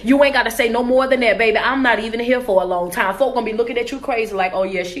saying, you ain't gotta say no more than that, baby. I'm not even here for a long time. Folk gonna be looking at you crazy, like, oh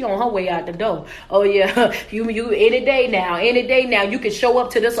yeah, she on her way out the door. Oh yeah, you any day now, you can show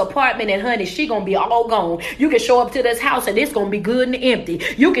up to this apartment and honey, she gonna be all gone. You can show up to this house and it's gonna be good and empty.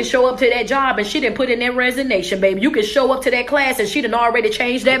 You can show up to that job and she didn't put in that resignation, baby. You can show up to that class and she done already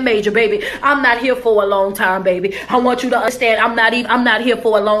changed that major, baby. I'm not here for a long time, baby. I want you to understand, I'm not here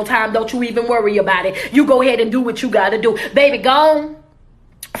for a long time. Don't you even worry about it. You go ahead and do what you gotta do, baby. Go on,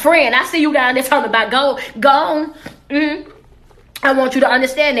 friend. I see you down there talking about go on. I want you to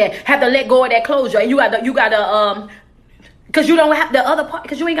understand that. Have to let go of that closure, and you gotta because you don't have the other part,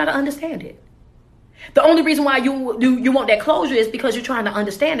 because you ain't gotta understand it. The only reason why you want that closure is because you're trying to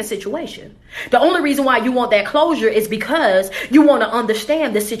understand the situation. The only reason why you want that closure is because you want to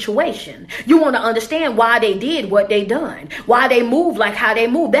understand the situation. You want to understand why they did what they done, why they move like how they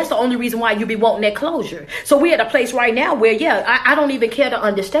move. That's the only reason why you be wanting that closure. So we're at a place right now where, I don't even care to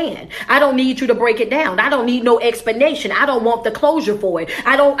understand. I don't need you to break it down. I don't need no explanation. I don't want the closure for it.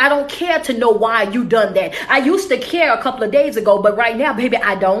 I don't care to know why you done that. I used to care a couple of days ago, but right now, baby,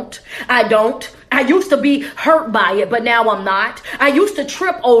 I don't. I used to be hurt by it, but now I'm not. I used to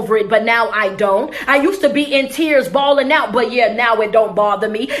trip over it, but now I don't. I used to be in tears bawling out, but now it don't bother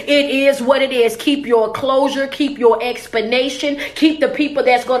me. It is what it is. Keep your closure, keep your explanation, keep the people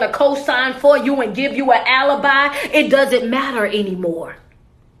that's going to co-sign for you and give you an alibi. It doesn't matter anymore.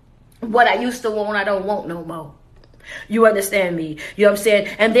 What I used to want, I don't want no more. You understand me? You know what I'm saying?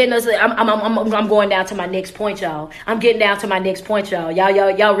 And then I'm going down to my next point, y'all. I'm getting down to my next point, y'all.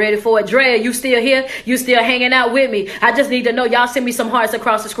 Y'all ready for it? Drea, you still here? You still hanging out with me? I just need to know. Y'all send me some hearts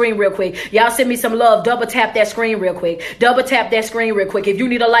across the screen real quick. Y'all send me some love. Double tap that screen real quick. Double tap that screen real quick. If you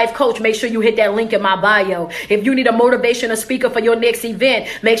need a life coach, make sure you hit that link in my bio. If you need a motivational speaker for your next event,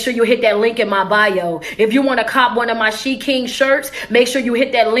 make sure you hit that link in my bio. If you want to cop one of my She King shirts, make sure you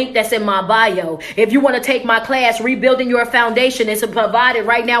hit that link that's in my bio. If you want to take my class, Rebuilding Your Foundation, it's provided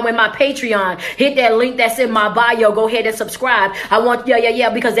right now in my Patreon. Hit that link that's in my bio. Go ahead and subscribe. I want,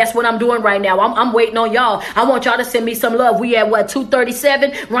 because that's what I'm doing right now. I'm waiting on y'all. I want y'all to send me some love. We at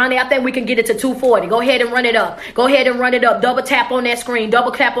 237? Ronnie, I think we can get it to 240. Go ahead and run it up. Go ahead and run it up. Double tap on that screen.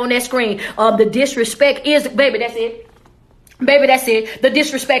 Double tap on that screen. The disrespect is, baby, that's it. Baby, that's it. The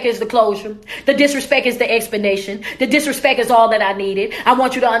disrespect is the closure. The disrespect is the explanation. The disrespect is all that I needed. I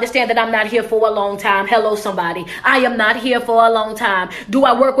want you to understand that I'm not here for a long time. Hello, somebody. I am not here for a long time. Do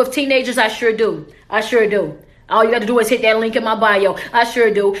I work with teenagers? I sure do. I sure do. All you got to do is hit that link in my bio. I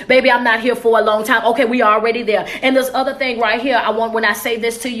sure do. Baby, I'm not here for a long time. Okay, we are already there. And this other thing right here, when I say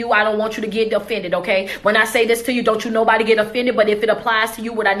this to you, I don't want you to get offended, okay? When I say this to you, don't you nobody get offended. But if it applies to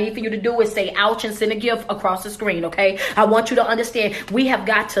you, what I need for you to do is say ouch and send a gift across the screen, okay? I want you to understand we have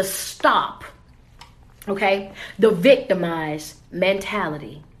got to stop, okay, the victimized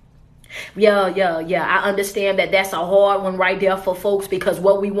mentality. I understand that that's a hard one right there for folks, because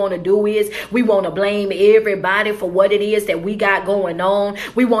what we want to do is we want to blame everybody for what it is that we got going on.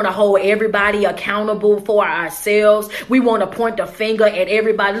 We want to hold everybody accountable for ourselves. We want to point the finger at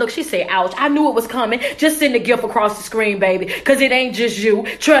everybody. Look, she said, ouch. I knew it was coming. Just send the gift across the screen, baby, because it ain't just you.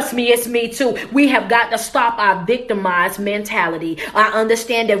 Trust me, it's me too. We have got to stop our victimized mentality. I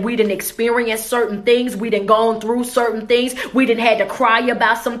understand that we didn't experience certain things. We didn't gone through certain things. We didn't had to cry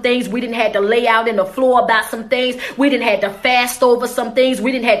about some things. We didn't had to lay out in the floor about some things. We didn't had to fast over some things.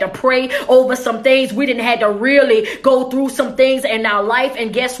 We didn't had to pray over some things. We didn't had to really go through some things in our life.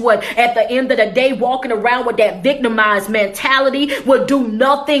 And guess what? At the end of the day, walking around with that victimized mentality will do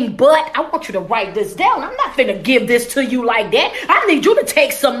nothing but, I want you to write this down. I'm not finna give this to you like that. I need you to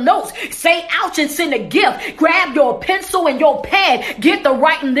take some notes. Say ouch and send a gift. Grab your pencil and your pad. Get to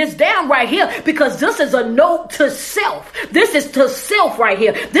writing this down right here, because this is a note to self. This is to self right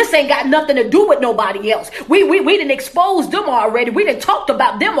here. This ain't got nothing to do with nobody else. We didn't expose them already. We didn't talked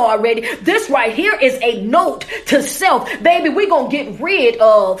about them already. This right here is a note to self. Baby, we're going to get rid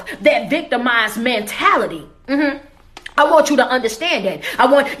of that victimized mentality. I want you to understand that.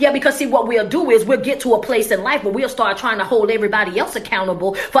 Because see, what we'll do is we'll get to a place in life where we'll start trying to hold everybody else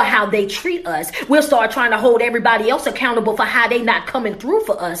accountable for how they treat us. We'll start trying to hold everybody else accountable for how they not coming through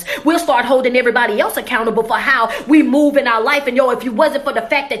for us. We'll start holding everybody else accountable for how we move in our life. And if it wasn't for the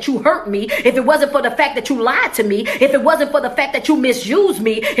fact that you hurt me, if it wasn't for the fact that you lied to me, if it wasn't for the fact that you misused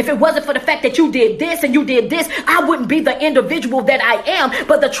me, if it wasn't for the fact that you did this and you did this, I wouldn't be the individual that I am.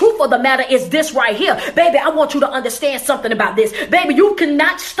 But the truth of the matter is this right here. Baby, I want you to understand something about this. Baby, you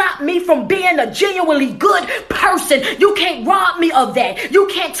cannot stop me from being a genuinely good person. You can't rob me of that. You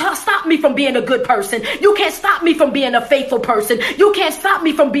can't stop me from being a good person. You can't stop me from being a faithful person. You can't stop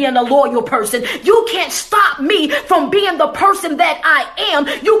me from being a loyal person. You can't stop me from being the person that I am.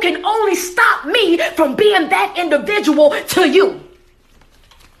 You can only stop me from being that individual to you.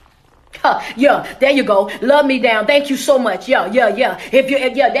 There you go. Love me down. Thank you so much.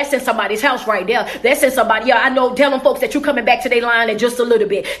 If that's in somebody's house right there. That's in somebody. I know. Tell them folks that you're coming back to their line in just a little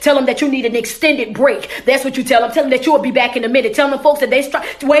bit. Tell them that you need an extended break. That's what you tell them. Tell them that you'll be back in a minute. Tell them folks that they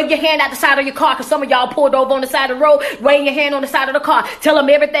wave your hand out the side of your car because some of y'all pulled over on the side of the road. Wave your hand on the side of the car. Tell them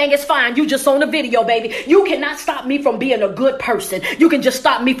everything is fine. You just on the video, baby. You cannot stop me from being a good person. You can just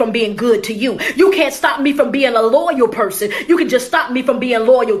stop me from being good to you. You can't stop me from being a loyal person. You can just stop me from being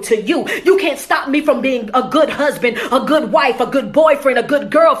loyal to you. You can't stop me from being a good husband, a good wife, a good boyfriend, a good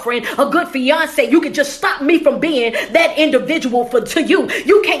girlfriend, a good fiance. You can just stop me from being that individual to you.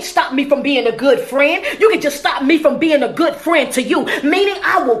 You can't stop me from being a good friend. You can just stop me from being a good friend to you. Meaning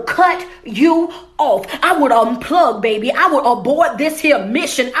I will cut you off. I would unplug, baby. I would abort this here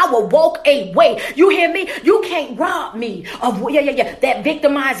mission. I will walk away. You hear me? You can't rob me of that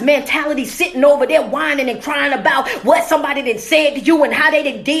victimized mentality sitting over there whining and crying about what somebody done said to you and how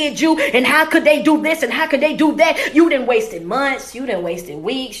they did you and how could they do this and how could they do that. You done wasted months. You done wasted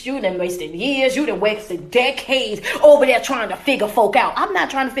weeks. You done wasted years. You done wasted decades over there trying to figure folk out. I'm not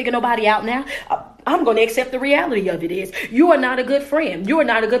trying to figure nobody out now. I'm going to accept the reality of it is you are not a good friend. You are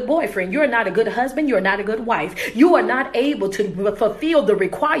not a good boyfriend. You are not a good husband. You are not a good wife. You are not able to fulfill the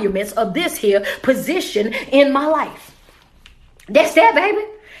requirements of this here position in my life. That's that, baby.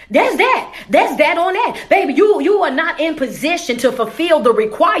 That's that on that. Baby, you are not in position to fulfill the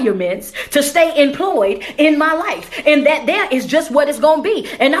requirements to stay employed in my life. And that is just what it's going to be.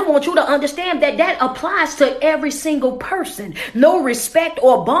 And I want you to understand that applies to every single person. No respect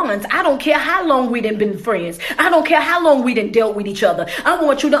or bonds. I don't care how long we done been friends. I don't care how long we done dealt with each other. I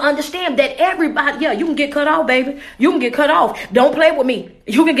want you to understand that everybody, you can get cut off, baby. You can get cut off. Don't play with me.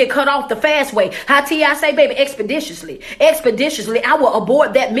 You can get cut off the fast way. How I say, baby, expeditiously. I will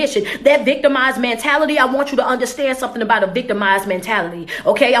abort that mission. That victimized mentality, I want you to understand something about a victimized mentality.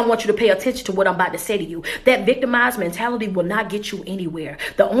 Okay, I want you to pay attention to what I'm about to say to you. That victimized mentality will not get you anywhere.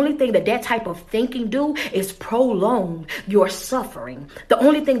 The only thing that type of thinking do is prolong your suffering. The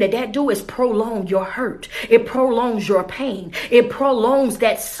only thing that do is prolong your hurt. It prolongs your pain. It prolongs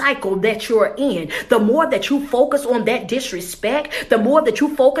that cycle that you're in. The more that you focus on that disrespect, the more that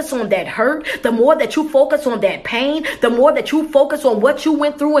you focus on that hurt, the more that you focus on that pain, the more that you focus on what you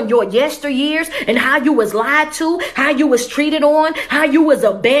went through in your yesteryears and how you was lied to, how you was treated on, how you was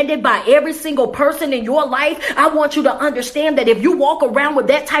abandoned by every single person in your life. I want you to understand that if you walk around with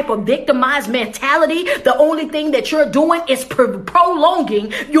that type of victimized mentality, the only thing that you're doing is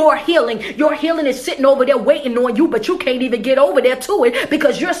prolonging your healing. Your healing is sitting over there waiting on you, but you can't even get over there to it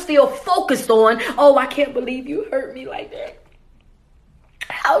because you're still focused on, oh, I can't believe you hurt me like that.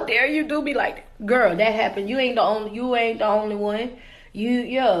 How dare you do me like that? Girl, that happened. You ain't the only one.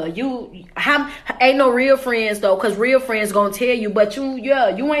 Ain't no real friends though, because real friends gonna tell you, but you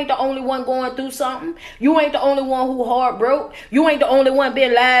ain't the only one going through something. You ain't the only one who heart broke. You ain't the only one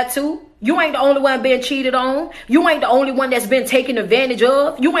being lied to. You ain't the only one being cheated on. You ain't the only one that's been taken advantage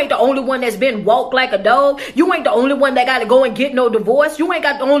of. You ain't the only one that's been walked like a dog. You ain't the only one that got to go and get no divorce. You ain't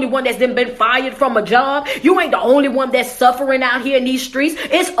got the only one that's been fired from a job. You ain't the only one that's suffering out here in these streets.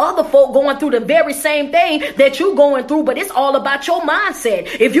 It's other folk going through the very same thing that you going through, but it's all about your mindset.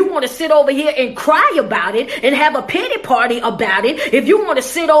 If you want to sit over here and cry about it and have a pity party about it, if you want to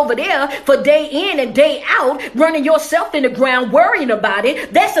sit over there for day in and day out, running yourself in the ground, worrying about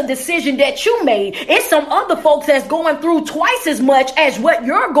it, that's a decision that you made. It's some other folks that's going through twice as much as what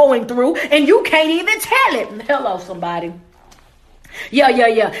you're going through, and you can't even tell it. Hello, somebody.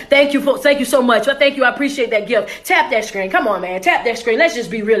 Yeah. Thank you, folks. Thank you so much. Well, thank you. I appreciate that gift. Tap that screen. Come on, man. Tap that screen. Let's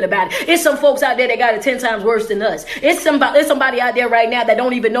just be real about it. It's some folks out there that got it 10 times worse than us. It's somebody out there right now that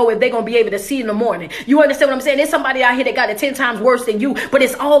don't even know if they're going to be able to see in the morning. You understand what I'm saying? There's somebody out here that got it 10 times worse than you, but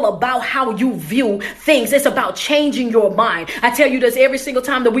it's all about how you view things. It's about changing your mind. I tell you this every single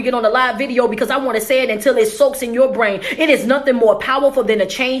time that we get on a live video because I want to say it until it soaks in your brain. It is nothing more powerful than a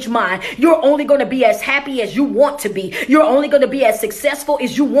changed mind. You're only going to be as happy as you want to be. You're only going to be as successful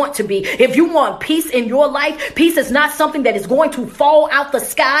as you want to be. If you want peace in your life, peace is not something that is going to fall out the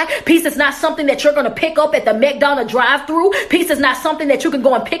sky. Peace is not something that you're going to pick up at the McDonald's drive-thru. Peace is not something that you can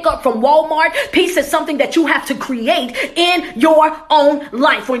go and pick up from Walmart. Peace is something that you have to create in your own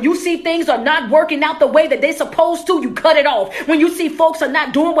life. When you see things are not working out the way that they're supposed to, you cut it off. When you see folks are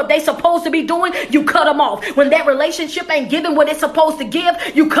not doing what they're supposed to be doing, you cut them off. When that relationship ain't giving what it's supposed to give,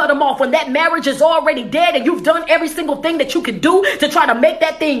 you cut them off. When that marriage is already dead and you've done every single thing that you can do to try to make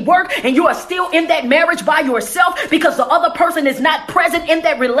that thing work, and you are still in that marriage by yourself because the other person is not present in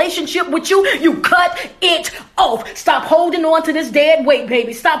that relationship with you, you cut it off. Stop holding on to this dead weight,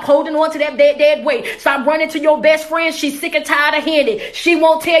 baby. Stop holding on to that dead weight. Stop running to your best friend. She's sick and tired of hearing it. She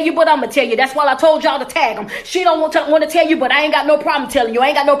won't tell you, but I'm gonna tell you. That's why I told y'all to tag them. She don't want to tell you, but I ain't got no problem telling you. I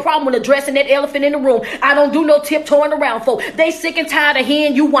ain't got no problem with addressing that elephant in the room. I don't do no tiptoeing around, folks. They sick and tired of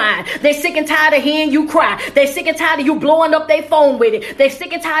hearing you whine. They sick and tired of hearing you cry. They sick and tired of you blowing up their phone with it. They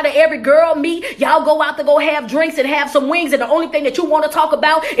sick and tired of every girl meet. Y'all go out to go have drinks and have some wings, and the only thing that you want to talk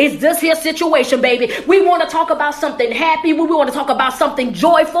about is this here situation, baby. We want to talk about something happy. We want to talk about something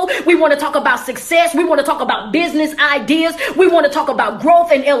joyful. We want to talk about success. We want to talk about business ideas. We want to talk about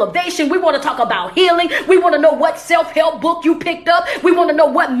growth and elevation. We want to talk about healing. We want to know what self-help book you picked up. We want to know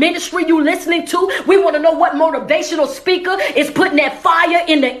what ministry you listening to. We want to know what motivational speaker is putting that fire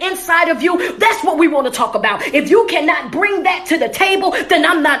in the inside of you. That's what we want to talk about. If you cannot bring that to the table, then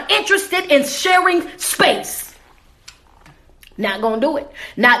I'm not interested in sharing space. Not gonna do it.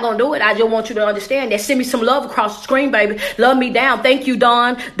 Not gonna do it. I just want you to understand that. Send me some love across the screen, baby. Love me down. Thank you,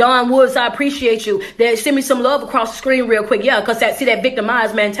 Don Woods. I appreciate you. Send me some love across the screen real quick. Yeah, because that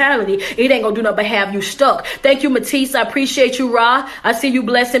victimized mentality, it ain't gonna do nothing but have you stuck. Thank you, Matisse. I appreciate you, Ra. I see you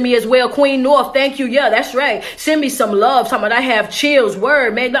blessing me as well. Queen North, thank you. Yeah, that's right. Send me some love. Talking about I have chills.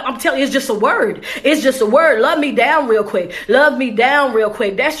 Word, man. I'm telling you, it's just a word. It's just a word. Love me down real quick. Love me down real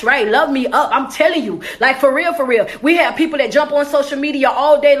quick. That's right. Love me up. I'm telling you. Like, for real, for real. We have people that jump on social media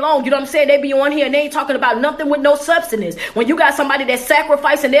all day long. You know what I'm saying? They be on here and they ain't talking about nothing with no substance. When you got somebody that's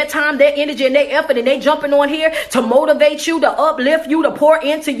sacrificing their time, their energy, and their effort, and they jumping on here to motivate you, to uplift you, to pour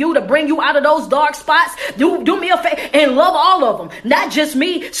into you, to bring you out of those dark spots, do me a favor and love all of them. Not just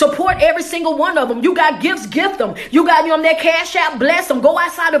me. Support every single one of them. You got gifts, gift them. You got you on their Cash App, bless them. Go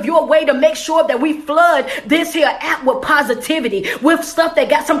outside of your way to make sure that we flood this here app with positivity, with stuff that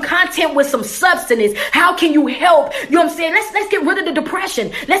got some content with some substance. How can you help? You know what I'm saying? Let's get rid of the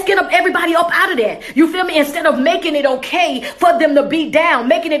depression. Let's get everybody up out of that. You feel me? Instead of making it okay for them to be down,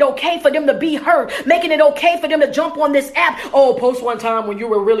 making it okay for them to be hurt, making it okay for them to jump on this app. Oh, post one time when you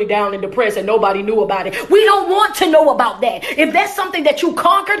were really down and depressed and nobody knew about it. We don't want to know about that. If that's something that you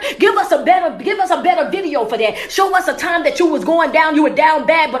conquered, give us a better video for that. Show us a time that you was going down, you were down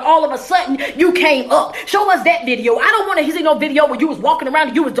bad, but all of a sudden you came up. Show us that video. I don't want to see no video where you was walking around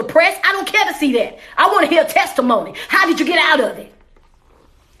and you was depressed. I don't care to see that. I want to hear a testimony. How did you get out of it?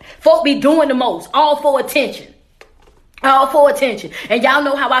 Folk be doing the most, all for attention. All for attention. And y'all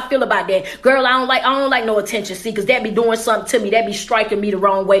know how I feel about that. Girl, I don't like no attention, see, because that be doing something to me. That be striking me the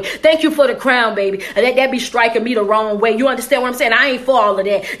wrong way. Thank you for the crown, baby. That be striking me the wrong way. You understand what I'm saying? I ain't for all of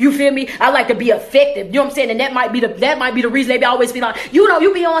that. You feel me? I like to be effective. You know what I'm saying? And that might be the reason they be always be like, you know,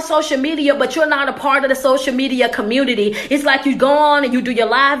 you be on social media, but you're not a part of the social media community. It's like you go on and you do your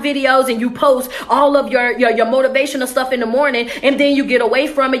live videos and you post all of your motivational stuff in the morning, and then you get away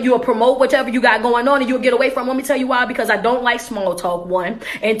from it. You'll promote whatever you got going on and you'll get away from it. Let me tell you why. Because I don't like small talk, one.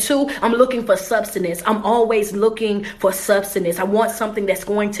 And two, I'm looking for substance. I'm always looking for substance. I want something that's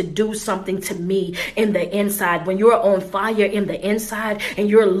going to do something to me in the inside. When you're on fire in the inside and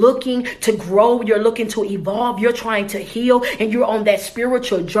you're looking to grow, you're looking to evolve, you're trying to heal, and you're on that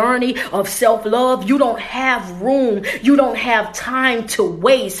spiritual journey of self-love, you don't have room. You don't have time to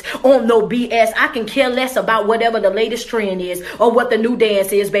waste on no BS. I can care less about whatever the latest trend is or what the new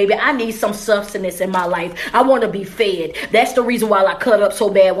dance is, baby. I need some substance in my life. I want to be fed. That's the reason why I cut up so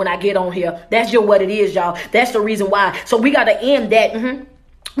bad when I get on here. That's just what it is, y'all. That's the reason why. So we got to end that.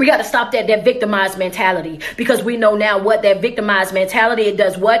 We got to stop that victimized mentality, because we know now what that victimized mentality, it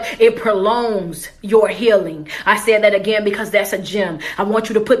does what? It prolongs your healing. I said that again because that's a gem. I want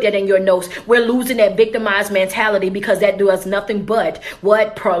you to put that in your notes. We're losing that victimized mentality because that does nothing but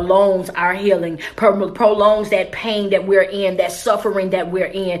what? Prolongs our healing, prolongs that pain that we're in, that suffering that we're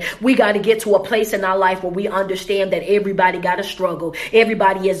in. We got to get to a place in our life where we understand that everybody got a struggle.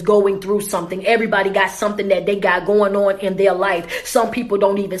 Everybody is going through something. Everybody got something that they got going on in their life. Some people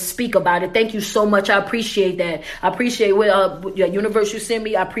don't even speak about it. Thank you so much. I appreciate that. I appreciate what universe you sent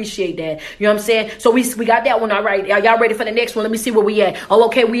me. I appreciate that. You know what I'm saying? So we got that one. All right. Are y'all ready for the next one? Let me see where we at. Oh,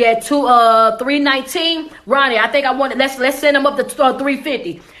 okay. We at 319. Ronnie, I think I want it. Let's send them up to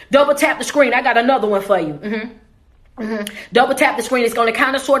 350. Double tap the screen. I got another one for you. Double tap the screen. It's going to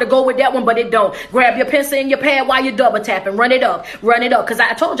kind of sort of go with that one, but it don't. Grab your pencil and your pad while you're double tapping. Run it up. Because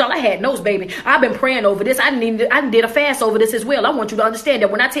I told y'all I had notes, baby. I've been praying over this. I did a fast over this as well. I want you to understand that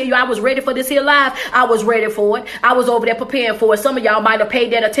when I tell you I was ready for this here live, I was ready for it. I was over there preparing for it. Some of y'all might have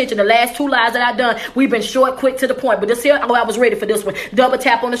paid that attention. The last 2 lives that I've done, we've been short, quick, to the point. But this here, I was ready for this one. Double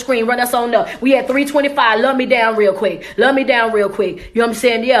tap on the screen. Run us on up. We at 325. Love me down real quick. You know what I'm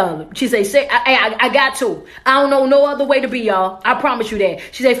saying? Yeah. She say I got to. I don't know no other way to be, y'all. I promise you that.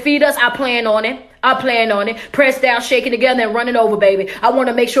 She said, feed us. I plan on it. Press down, shake it together, and run it over, baby. I want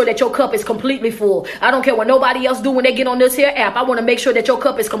to make sure that your cup is completely full. I don't care what nobody else do when they get on this here app. I want to make sure that your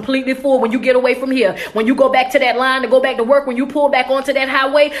cup is completely full when you get away from here. When you go back to that line to go back to work, when you pull back onto that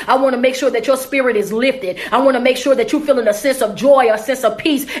highway, I want to make sure that your spirit is lifted. I want to make sure that you're feeling a sense of joy, a sense of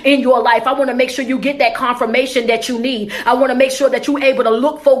peace in your life. I want to make sure you get that confirmation that you need. I want to make sure that you're able to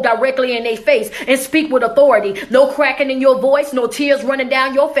look folk directly in their face and speak with authority. No cracking in your voice, no tears running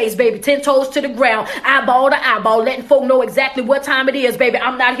down your face, baby. 10 toes to the ground. Eyeball to eyeball, letting folk know exactly what time it is, baby.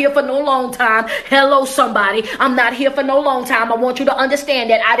 I'm not here for no long time. Hello, somebody. I'm not here for no long time. I want you to understand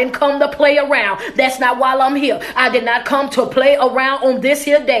that I didn't come to play around. That's not why I'm here. I did not come to play around on this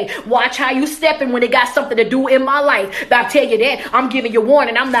here day. Watch how you stepping when it got something to do in my life. But I tell you that, I'm giving you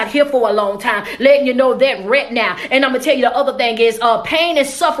warning. I'm not here for a long time. Letting you know that right now. And I'm going to tell you the other thing is pain and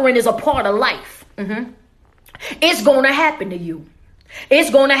suffering is a part of life. It's going to happen to you. It's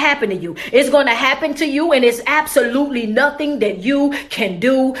going to happen to you. It's going to happen to you, and it's absolutely nothing that you can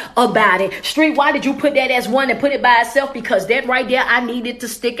do about it. Street, why did you put that as one and put it by itself? Because that right there, I needed to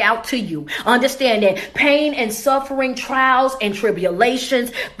stick out to you. Understand that pain and suffering, trials and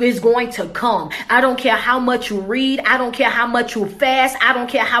tribulations is going to come. I don't care how much you read. I don't care how much you fast. I don't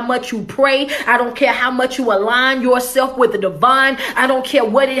care how much you pray. I don't care how much you align yourself with the divine. I don't care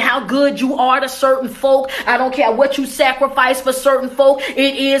how good you are to certain folk. I don't care what you sacrifice for certain folk.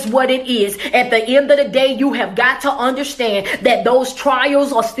 It is what it is. At the end of the day, you have got to understand that those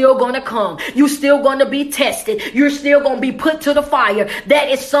trials are still going to come. You're still going to be tested. You're still going to be put to the fire. That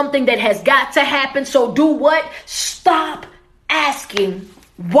is something that has got to happen. So do what? Stop asking,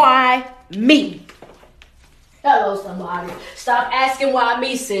 why me? Hello, somebody. Stop asking why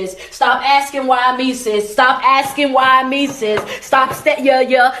me, sis. Stop asking why me, sis. Stop asking why me, sis. Stop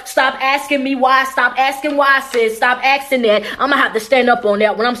asking me why. Stop asking why, sis. Stop asking that. I'm gonna have to stand up on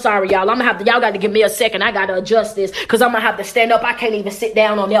that one. I'm sorry, y'all. Y'all got to give me a second. I got to adjust this because I'm gonna have to stand up. I can't even sit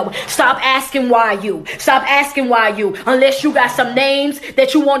down on that one. Stop asking why you. Stop asking why you. Unless you got some names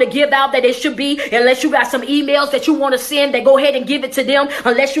that you want to give out that it should be. Unless you got some emails that you want to send, then go ahead and give it to them.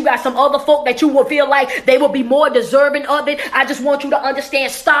 Unless you got some other folk that you will feel like they will be more deserving of it. I just want you to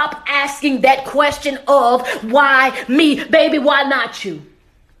understand. Stop asking that question of why me, baby. Why not you?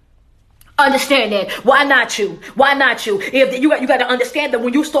 Understand that. Why not you? Why not you? If you got to understand that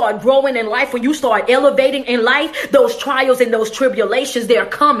when you start growing in life, when you start elevating in life, those trials and those tribulations, they're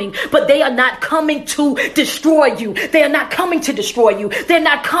coming, but they are not coming to destroy you. They are not coming to destroy you. They're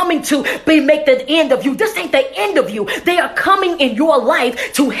not coming to make the end of you. This ain't the end of you. They are coming in your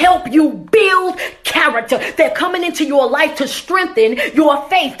life to help you build character. They're coming into your life to strengthen your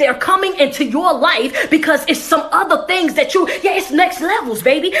faith. They're coming into your life because it's some other things that it's next levels,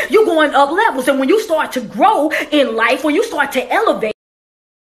 baby. You're going up levels. And when you start to grow in life, when you start to elevate,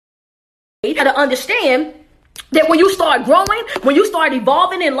 you got to understand that when you start growing, when you start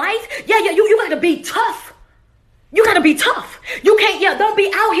evolving in life, you got to be tough. You got to be tough. You can't, don't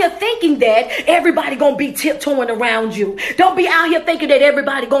be out here thinking that everybody going to be tiptoeing around you. Don't be out here thinking that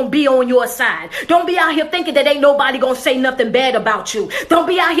everybody going to be on your side. Don't be out here thinking that ain't nobody going to say nothing bad about you. Don't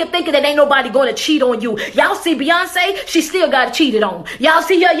be out here thinking that ain't nobody going to cheat on you. Y'all see Beyonce? She still got cheated on. Y'all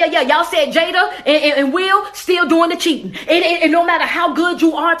see, y'all said Jada and Will still doing the cheating. And no matter how good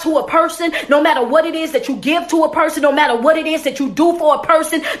you are to a person, no matter what it is that you give to a person, no matter what it is that you do for a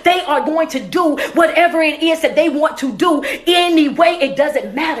person, they are going to do whatever it is that they want want to do anyway. It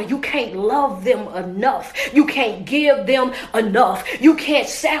doesn't matter. You can't love them enough. You can't give them enough. You can't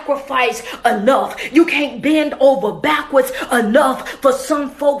sacrifice enough. You can't bend over backwards enough. For some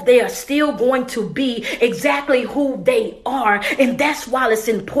folk, they are still going to be exactly who they are. And that's why it's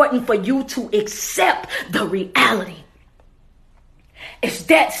important for you to accept the reality. It's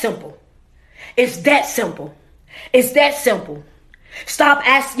that simple. It's that simple. It's that simple. Stop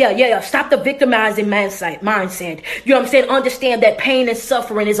stop the victimizing mindset. You know what I'm saying? Understand that pain and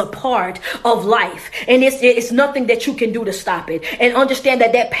suffering is a part of life. And it's nothing that you can do to stop it. And understand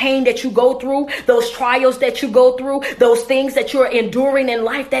that pain that you go through, those trials that you go through, those things that you're enduring in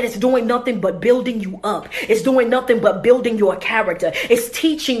life, that is doing nothing but building you up. It's doing nothing but building your character. It's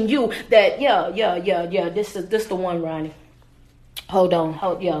teaching you that, this is the one, Ronnie. Hold on.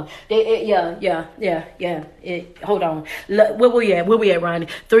 Hold on. Where we at, Ronnie?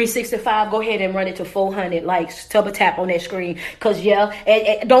 365. Go ahead and run it to 400 likes. Double tap on that screen. Cause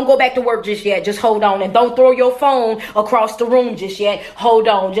don't go back to work just yet. Just hold on, and don't throw your phone across the room just yet. Hold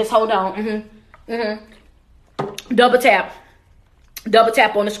on. Just hold on. Double tap. Double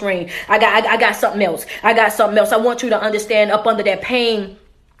tap on the screen. I got something else. I want you to understand, up under that pain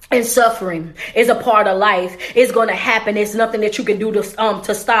and suffering is a part of life. It's going to happen. It's nothing that you can do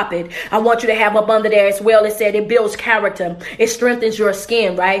to stop it. I want you to have up under there as well. It said it builds character. It strengthens your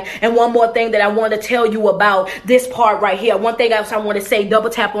skin, right? And one more thing that I want to tell you about this part right here. One thing else I want to say, double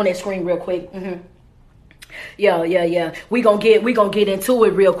tap on that screen real quick. Yeah. We gonna get into it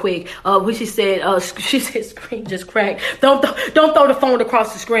real quick. She said screen just cracked. Don't throw the phone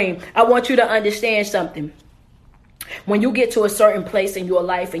across the screen. I want you to understand something. When you get to a certain place in your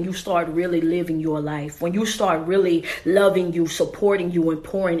life and you start really living your life, when you start really loving you, supporting you, and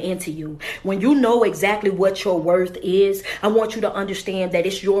pouring into you, when you know exactly what your worth is, I want you to understand that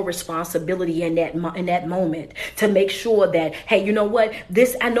it's your responsibility in that moment to make sure that, hey, you know what?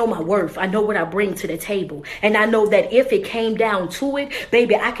 I know my worth. I know what I bring to the table. And I know that if it came down to it,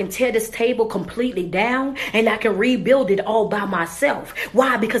 baby, I can tear this table completely down and I can rebuild it all by myself.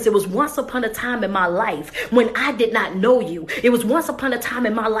 Why? Because it was once upon a time in my life when I did not know you. It was once upon a time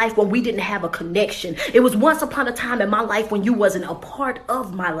in my life when we didn't have a connection. It was once upon a time in my life when you wasn't a part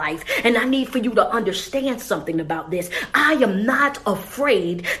of my life. And I need for you to understand something about this. I am not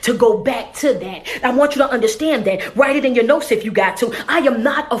afraid to go back to that. I want you to understand that. Write it in your notes if you got to. I am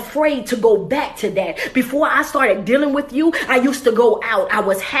not afraid to go back to that. Before I started dealing with you, I used to go out. I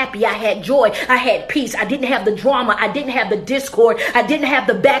was happy. I had joy. I had peace. I didn't have the drama. I didn't have the discord. I didn't have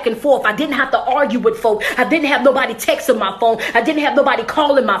the back and forth. I didn't have to argue with folk. I didn't have nobody texting my phone. I didn't have nobody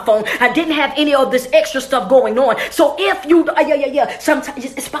calling my phone. I didn't have any of this extra stuff going on. So if you, sometimes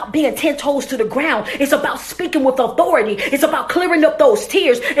it's about being 10 toes to the ground. It's about speaking with authority. It's about clearing up those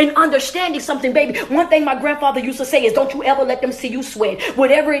tears and understanding something, baby. One thing my grandfather used to say is, don't you ever let them see you sweat.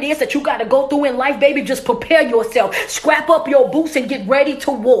 Whatever it is that you got to go through in life, baby, just prepare yourself. Scrap up your boots and get ready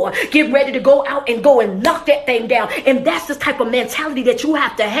to war. Get ready to go out and go and knock that thing down. And that's the type of mentality that you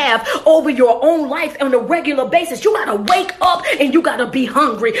have to have over your own life on a regular basis. You got to wake up and you got to be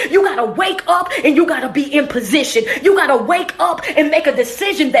hungry. You got to wake up and you got to be in position. You got to wake up and make a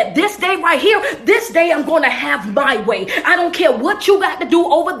decision that this day right here, this day I'm going to have my way. I don't care what you got to do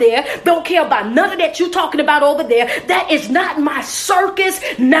over there. Don't care about none of that you talking about over there. That is not my circus,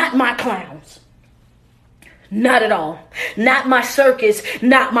 not my clowns. Not at all. Not my circus,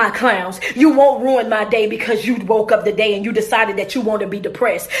 not my clowns. You won't ruin my day because you woke up today and you decided that you want to be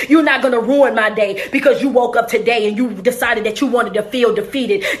depressed. You're not going to ruin my day because you woke up today and you decided that you wanted to feel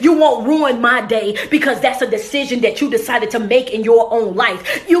defeated. You won't ruin my day because that's a decision that you decided to make in your own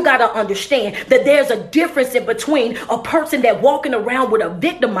life. You got to understand that there's a difference in between a person that walking around with a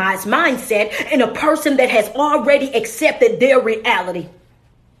victimized mindset and a person that has already accepted their reality.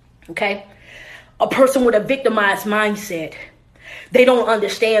 Okay? A person with a victimized mindset, they don't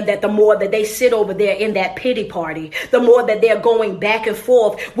understand that the more that they sit over there in that pity party, the more that they're going back and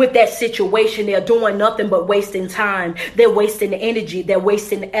forth with that situation, they're doing nothing but wasting time. They're wasting energy. They're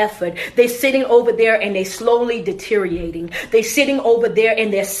wasting effort. They're sitting over there and they're slowly deteriorating. They're sitting over there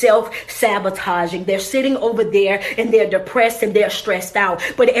and they're self-sabotaging. They're sitting over there and they're depressed and they're stressed out.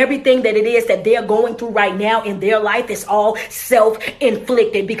 But everything that it is that they're going through right now in their life is all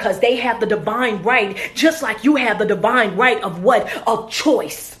self-inflicted because they have the divine right, just like you have the divine right of what? Of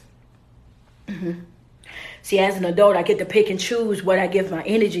choice. See, as an adult, I get to pick and choose what I give my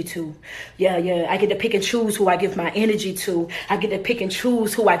energy to. Yeah. I get to pick and choose who I give my energy to. I get to pick and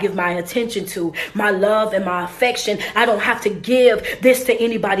choose who I give my attention to. My love and my affection. I don't have to give this to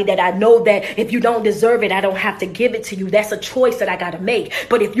anybody that I know that if you don't deserve it, I don't have to give it to you. That's a choice that I got to make.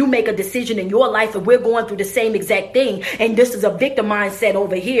 But if you make a decision in your life and we're going through the same exact thing, and this is a victim mindset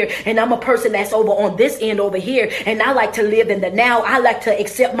over here, and I'm a person that's over on this end over here, and I like to live in the now. I like to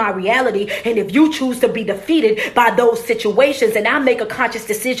accept my reality. And if you choose to be defeated by those situations, and I make a conscious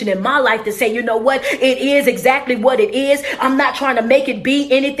decision in my life to say, you know what, it is exactly what it is. I'm not trying to make it be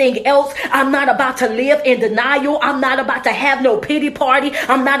anything else. I'm not about to live in denial. I'm not about to have no pity party.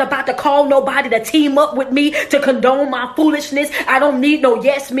 I'm not about to call nobody to team up with me to condone my foolishness. I don't need no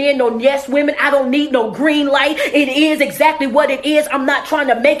yes men, no yes women. I don't need no green light. It is exactly what it is. I'm not trying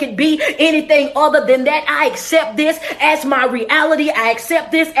to make it be anything other than that. I accept this as my reality. I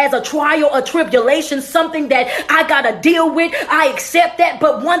accept this as a trial, a tribulation, something that I gotta deal with. I accept that,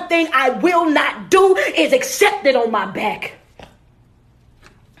 but one thing I will not do is accept it on my back.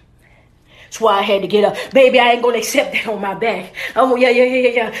 That's why I had to get up. Baby, I ain't going to accept that on my back. Oh, yeah.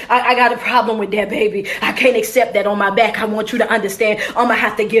 I got a problem with that, baby. I can't accept that on my back. I want you to understand. I'm going to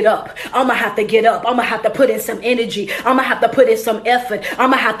have to get up. I'm going to have to get up. I'm going to have to put in some energy. I'm going to have to put in some effort.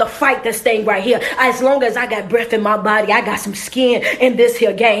 I'm going to have to fight this thing right here. As long as I got breath in my body, I got some skin in this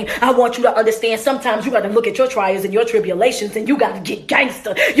here game. I want you to understand sometimes you got to look at your trials and your tribulations and you got to get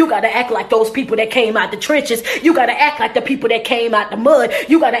gangster. You got to act like those people that came out the trenches. You got to act like the people that came out the mud.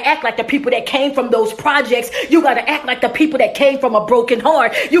 You got to act like the people that came from those projects. You got to act like the people that came from a broken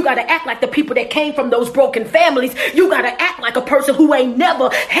heart. You got to act like the people that came from those broken families. You got to act like a person who ain't never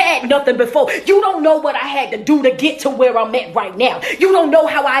had nothing before. You don't know what I had to do to get to where I'm at right now. You don't know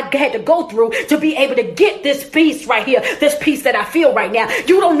how I had to go through to be able to get this peace right here, this peace that I feel right now.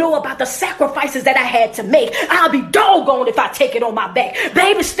 You don't know about the sacrifices that I had to make. I'll be doggone if I take it on my back.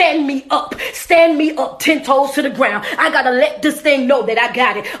 Baby, stand me up 10 toes to the ground. I got to let this thing know that I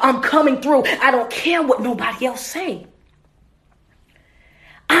got it. I'm coming through. I don't care what nobody else say.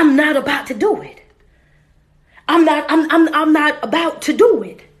 I'm not about to do it. I'm not about to do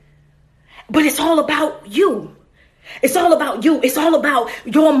it. But it's all about you. It's all about you. It's all about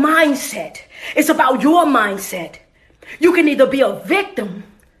your mindset. It's about your mindset. You can either be a victim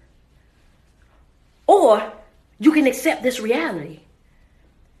or you can accept this reality.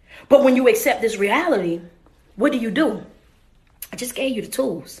 But when you accept this reality, what do? I just gave you the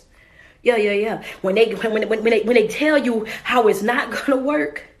tools. Yeah. When they tell you how it's not gonna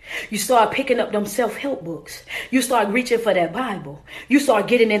work, you start picking up them self-help books. You start reaching for that Bible. You start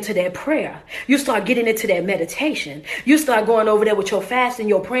getting into that prayer. You start getting into that meditation. You start going over there with your fasting,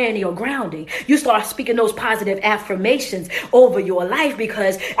 your praying, and your grounding. You start speaking those positive affirmations over your life,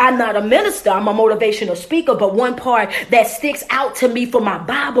 because I'm not a minister. I'm a motivational speaker. But one part that sticks out to me for my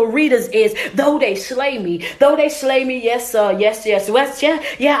Bible readers is, though they slay me, yes, sir, yes.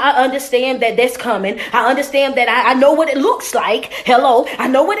 Yeah, I understand that that's coming. I understand that I know what it looks like. Hello, I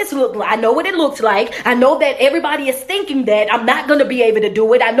know what it looks like. I know that everybody is thinking that I'm not going to be able to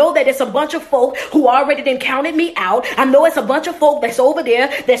do it. I know that it's a bunch of folk who already done counted me out. I know it's a bunch of folk that's over there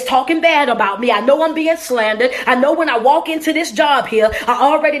that's talking bad about me. I know I'm being slandered. I know when I walk into this job here, I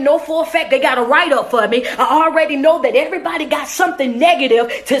already know for a fact they got a write-up for me. I already know that everybody got something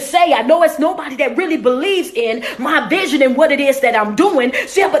negative to say. I know it's nobody that really believes in my vision and what it is that I'm doing.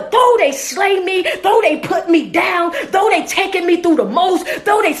 So, yeah, but though they slay me, though they put me down, though they taking me through the most,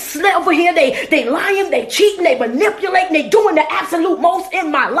 though they slay over here, they lying, they cheating, they manipulating, they doing the absolute most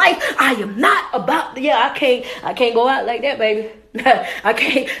in my life. I am not about, I can't go out like that, baby.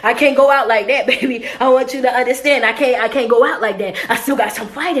 I can't go out like that, baby. I want you to understand. I can't go out like that. I still got some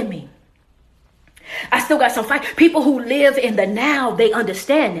fight in me. I still got some fight. People who live in the now, they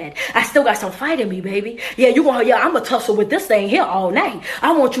understand that. I still got some fight in me, baby. I'm going to tussle with this thing here all night.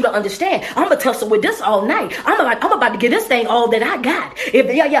 I want you to understand. I'm going to tussle with this all night. I'm about to give this thing all that I got.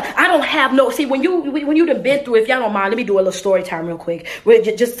 I don't have no, see, when you done been through, if y'all don't mind, let me do a little story time real quick.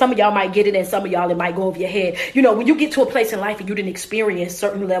 Just some of y'all might get it and some of y'all, it might go over your head. When you get to a place in life and you didn't experience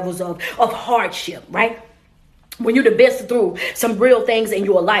certain levels of hardship, right? When you done been through some real things in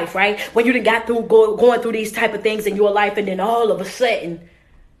your life, right? When you done got through going through these type of things in your life, and then all of a sudden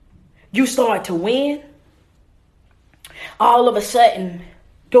you start to win. All of a sudden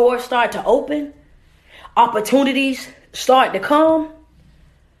doors start to open. Opportunities start to come.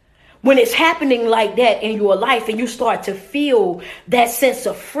 When it's happening like that in your life and you start to feel that sense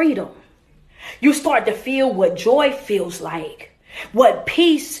of freedom, you start to feel what joy feels like, what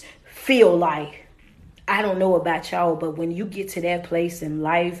peace feel like. I don't know about y'all, but when you get to that place in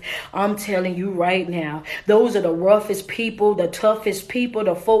life, I'm telling you right now, those are the roughest people, the toughest people,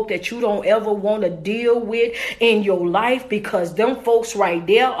 the folk that you don't ever want to deal with in your life, because them folks right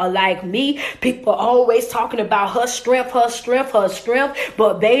there are like me. People always talking about her strength, her strength, her strength.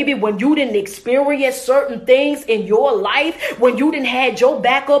 But baby, when you didn't experience certain things in your life, when you didn't had your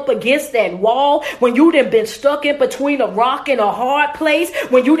back up against that wall, when you didn't been stuck in between a rock and a hard place,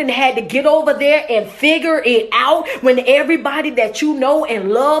 when you didn't had to get over there and figure it out, when everybody that you know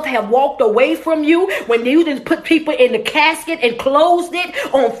and love have walked away from you, when you didn't put people in the casket and closed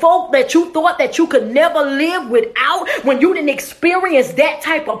it on folk that you thought that you could never live without, when you didn't experience that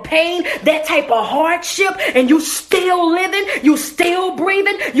type of pain, that type of hardship, and you still living, you still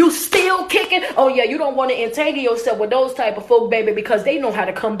breathing, you still kicking. Oh yeah, you don't want to entangle yourself with those type of folk, baby, because they know how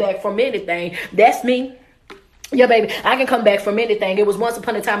to come back from anything. That's me. Yeah, baby, I can come back from anything. It was once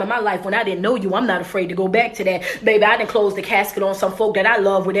upon a time in my life when I didn't know you. I'm not afraid to go back to that. Baby, I didn't close the casket on some folk that I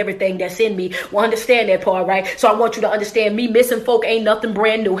love with everything that's in me. Well, understand that part, right? So I want you to understand, me missing folk ain't nothing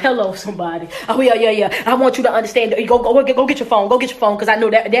brand new. Hello, somebody. Oh, yeah. I want you to understand. Go get your phone. Go get your phone, because I know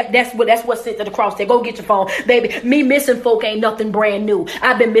that's what's sent to the cross there. Go get your phone. Baby, me missing folk ain't nothing brand new.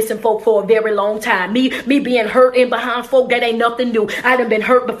 I've been missing folk for a very long time. Me being hurt in behind folk, that ain't nothing new. I done been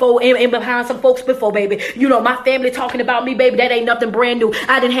hurt before in behind some folks before, baby. You know, my family talking about me, baby, that ain't nothing brand new.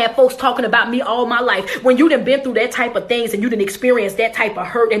 I didn't have folks talking about me all my life. When you done been through that type of things and you didn't experience that type of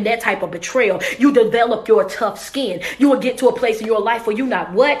hurt and that type of betrayal, you develop your tough skin. You will get to a place in your life where you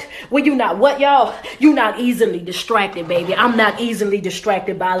not what? Where you not what, y'all? You not easily distracted, baby. I'm not easily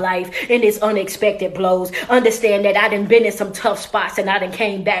distracted by life and its unexpected blows. Understand that I done been in some tough spots and I done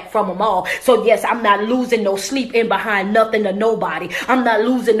came back from them all. So yes, I'm not losing no sleep in behind nothing or nobody. I'm not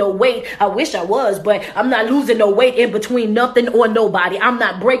losing no weight. I wish I was, but I'm not losing no weight in between nothing or nobody. I'm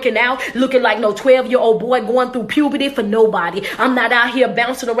not breaking out looking like no 12-year-old boy going through puberty for nobody. I'm not out here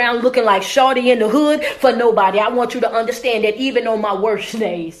bouncing around looking like Shorty in the hood for nobody. I want you to understand that even on my worst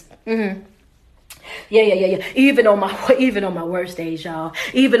days, Yeah. Even on my worst days, y'all.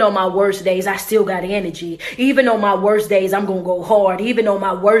 Even on my worst days, I still got energy. Even on my worst days, I'm gonna go hard. Even on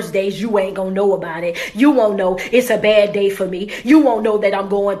my worst days, you ain't gonna know about it. You won't know it's a bad day for me. You won't know that I'm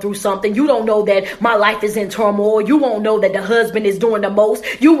going through something. You don't know that my life is in turmoil. You won't know that the husband is doing the most.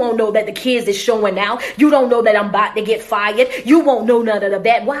 You won't know that the kids is showing out. You don't know that I'm about to get fired. You won't know none of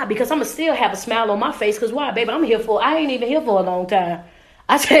that. Why? Because I'm gonna still have a smile on my face. Because why, baby? I ain't even here for a long time.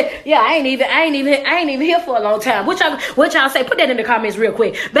 I said, yeah, I ain't even here for a long time. What y'all say? Put that in the comments real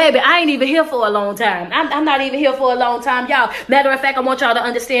quick. Baby, I ain't even here for a long time. I'm not even here for a long time, y'all. Matter of fact, I want y'all to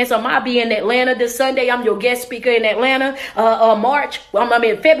understand something. I'll be in Atlanta this Sunday. I'm your guest speaker in Atlanta. March.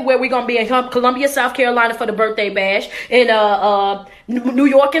 In February, we're going to be in Columbia, South Carolina for the birthday bash. In New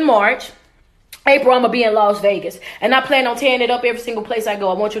York in March. April, I'm going to be in Las Vegas. And I plan on tearing it up every single place I go.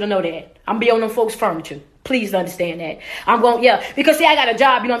 I want you to know that. I'm be on them folks' furniture. Please understand that. Because see, I got a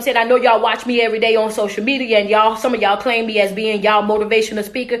job, you know what I'm saying? I know y'all watch me every day on social media, and some of y'all claim me as being y'all motivational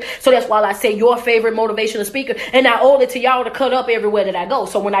speaker. So that's why I say your favorite motivational speaker. And I owe it to y'all to cut up everywhere that I go.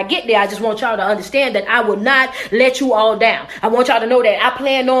 So when I get there, I just want y'all to understand that I will not let you all down. I want y'all to know that I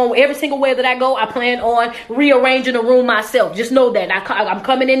plan on every single way that I go, I plan on rearranging the room myself. Just know that I'm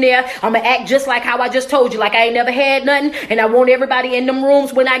coming in there. I'm going to act just like how I just told you, like I ain't never had nothing. And I want everybody in them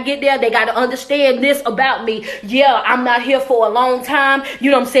rooms when I get there, they got to understand this about me. Yeah, I'm not here for a long time.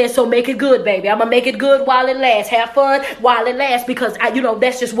 You know what I'm saying? So make it good, baby. I'm gonna make it good while it lasts. Have fun while it lasts, because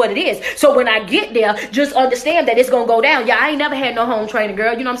that's just what it is. So when I get there, just understand that it's gonna go down. Yeah, I ain't never had no home training,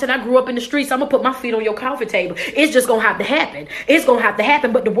 girl. You know what I'm saying? I grew up in the streets. I'm gonna put my feet on your coffee table. It's just gonna have to happen. It's gonna have to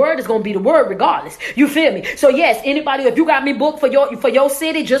happen, but the word is gonna be the word regardless. You feel me? So yes, anybody, if you got me booked for your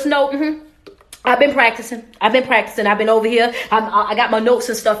city, just know, I've been practicing. I've been over here. I got my notes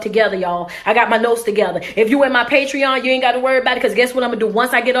and stuff together, y'all. I got my notes together. If you in my Patreon, you ain't got to worry about it, because guess what I'm going to do?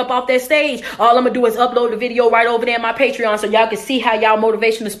 Once I get up off that stage, all I'm going to do is upload the video right over there in my Patreon so y'all can see how y'all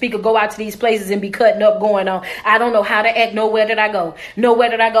motivational speaker go out to these places and be cutting up going on. I don't know how to act nowhere that I go.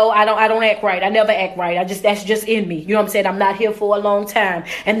 I don't act right. I never act right. That's just in me. You know what I'm saying? I'm not here for a long time.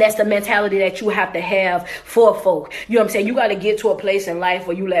 And that's the mentality that you have to have for folk. You know what I'm saying? You got to get to a place in life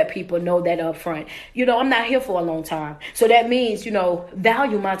where you let people know that up front. I'm not here for a long time. So that means,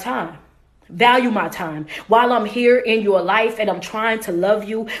 value my time. Value my time. While I'm here in your life and I'm trying to love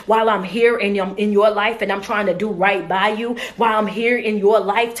you, while I'm here in your life and I'm trying to do right by you, while I'm here in your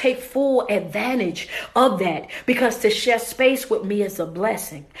life, take full advantage of that, because to share space with me is a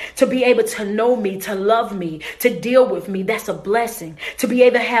blessing. To be able to know me, to love me, to deal with me, that's a blessing. To be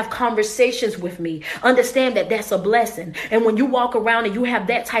able to have conversations with me, understand that that's a blessing. And when you walk around and you have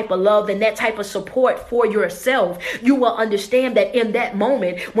that type of love and that type of support for yourself, you will understand that in that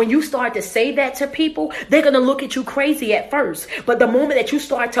moment, when you start to say that to people, they're going to look at you crazy at first. But the moment that you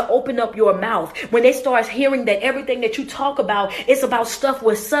start to open up your mouth, when they start hearing that everything that you talk about is about stuff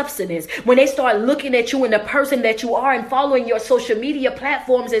with substance, when they start looking at you and the person that you are and following your social media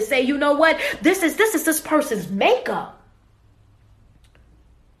platforms and say, you know what, this is this person's makeup.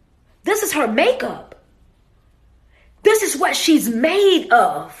 This is her makeup. This is what she's made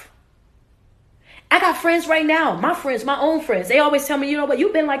of. I got friends right now, my friends, my own friends. They always tell me, you know what,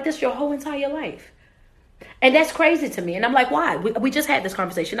 you've been like this your whole entire life. And that's crazy to me. And I'm like, why? We just had this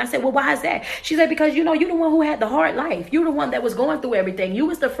conversation. I said, well, why is that? She said, because, you know, you're the one who had the hard life. You're the one that was going through everything. You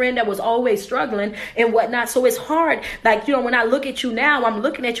was the friend that was always struggling and whatnot. So it's hard. Like, you know, when I look at you now, I'm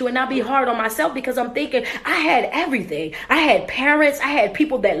looking at you and I'll be hard on myself because I'm thinking I had everything. I had parents. I had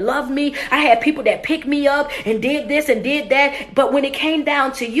people that loved me. I had people that picked me up and did this and did that. But when it came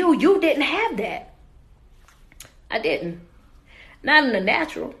down to you, you didn't have that. I didn't. Not in the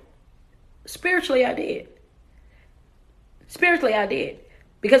natural. Spiritually, I did. Spiritually, I did.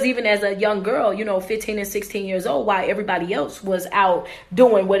 Because even as a young girl, you know, 15 and 16 years old, while everybody else was out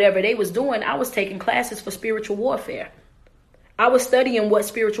doing whatever they was doing, I was taking classes for spiritual warfare. I was studying what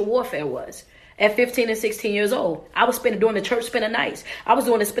spiritual warfare was. At 15 and 16 years old, I was doing the church spending nights. I was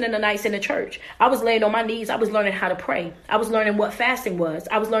spending the nights in the church. I was laying on my knees. I was learning how to pray. I was learning what fasting was.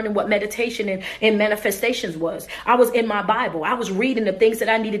 I was learning what meditation and manifestations was. I was in my Bible. I was reading the things that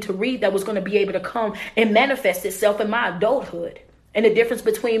I needed to read that was going to be able to come and manifest itself in my adulthood. And the difference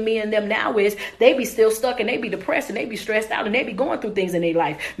between me and them now is they be still stuck and they be depressed and they be stressed out and they be going through things in their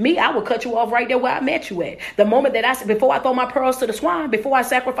life. Me, I will cut you off right there where I met you at. The moment that before I throw my pearls to the swine, before I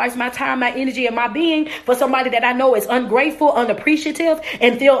sacrifice my time, my energy, and my being for somebody that I know is ungrateful, unappreciative,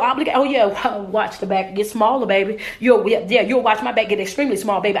 and feel obligated. Oh yeah, watch the back get smaller, baby. You'll watch my back get extremely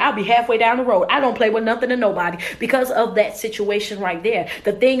small, baby. I'll be halfway down the road. I don't play with nothing and nobody because of that situation right there.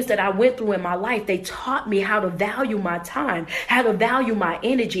 The things that I went through in my life, they taught me how to value my time, how to value my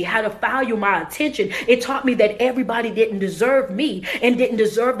energy, how to value my attention. It taught me that everybody didn't deserve me and didn't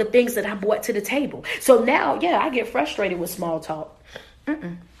deserve the things that I brought to the table. So now, yeah, I get frustrated with small talk.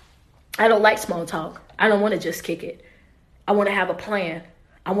 I don't like small talk. I don't want to just kick it. I want to have a plan.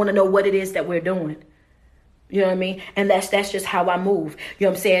 I want to know what it is that we're doing. You know what I mean? And that's just how I move. You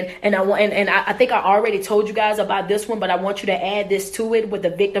know what I'm saying? And I think I already told you guys about this one, but I want you to add this to it with the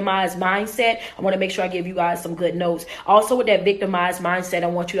victimized mindset. I want to make sure I give you guys some good notes. Also with that victimized mindset, I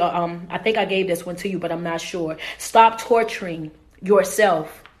want you to, I think I gave this one to you, but I'm not sure. Stop torturing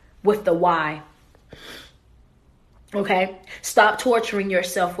yourself with the why. Okay? Stop torturing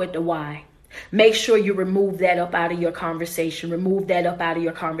yourself with the why. Make sure you remove that up out of your conversation. Remove that up out of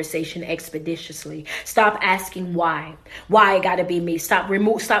your conversation expeditiously. Stop asking why. Why it gotta be me. Stop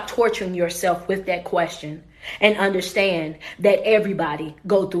torturing yourself with that question. And understand that everybody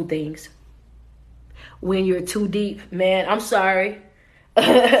go through things. When you're too deep, man, I'm sorry.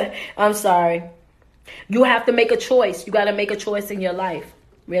 I'm sorry. You have to make a choice. You gotta make a choice in your life.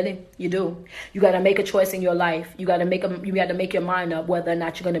 Really? You do. You got to make a choice in your life. You got to make your mind up whether or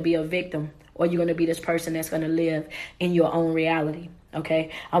not you're going to be a victim or you're going to be this person that's going to live in your own reality.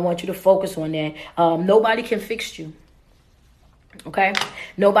 Okay? I want you to focus on that. Nobody can fix you. Okay?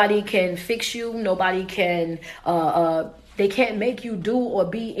 Nobody can fix you. Nobody can, they can't make you do or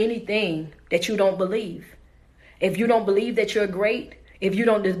be anything that you don't believe. If you don't believe that you're great, if you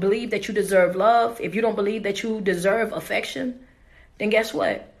don't believe that you deserve love, if you don't believe that you deserve affection, then guess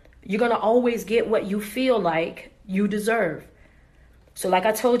what? You're going to always get what you feel like you deserve. So like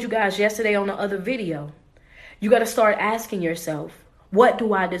I told you guys yesterday on the other video, you got to start asking yourself, what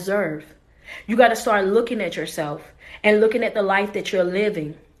do I deserve? You got to start looking at yourself and looking at the life that you're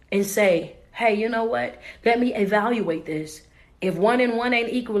living and say, hey, you know what? Let me evaluate this. If 1 and 1 ain't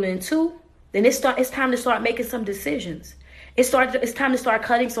equaling 2, then it's time to start making some decisions. It's time to start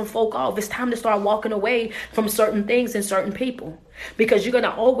cutting some folk off. It's time to start walking away from certain things and certain people. because you're going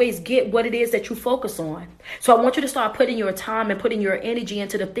to always get what it is that you focus on. So I want you to start putting your time and putting your energy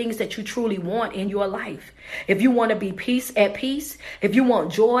into the things that you truly want in your life. If you want to be at peace, if you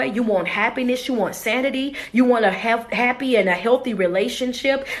want joy, you want happiness, you want sanity, you want a happy and a healthy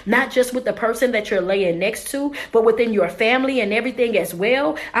relationship, not just with the person that you're laying next to, but within your family and everything as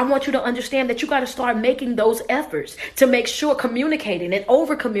well. I want you to understand that you got to start making those efforts to make sure communicating and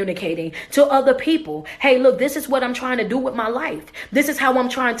over communicating to other people. Hey, look, this is what I'm trying to do with my life. This is how I'm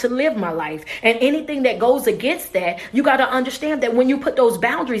trying to live my life. And anything that goes against that, you got to understand that when you put those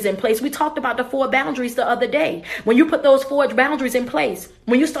boundaries in place, we talked about the 4 boundaries the other day. When you put those 4 boundaries in place,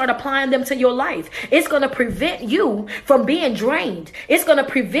 when you start applying them to your life, it's going to prevent you from being drained. It's going to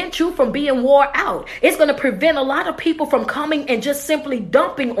prevent you from being wore out. It's going to prevent a lot of people from coming and just simply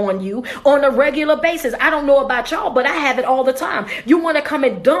dumping on you on a regular basis. I don't know about y'all, but I have it all the time. You want to come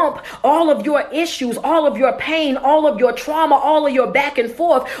and dump all of your issues, all of your pain, all of your trauma, all of your back and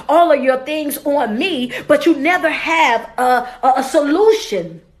forth, all of your things on me, but you never have a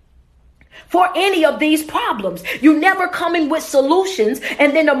solution for any of these problems. You never come in with solutions.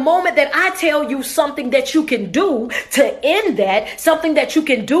 And then the moment that I tell you something that you can do to end that, something that you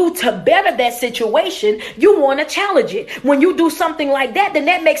can do to better that situation, you want to challenge it. When you do something like that, then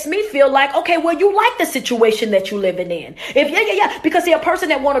that makes me feel like, okay, well, you like the situation that you're living in. Because see, a person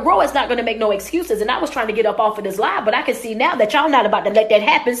that want to grow is not going to make no excuses. And I was trying to get up off of this live, but I can see now that y'all not about to let that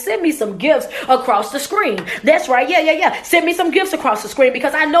happen. Send me some gifts across the screen. That's right. Yeah. Send me some gifts across the screen,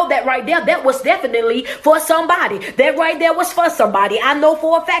 because I know that right there, that was definitely for somebody. That right there was for somebody. I know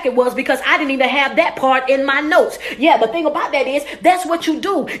for a fact it was, because I didn't even have that part in my notes. Yeah, the thing about that is, that's what you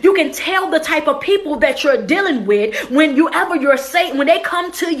do. You can tell the type of people that you're dealing with when when they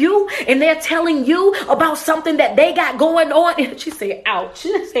come to you and they're telling you about something that they got going on. And she say, ouch. She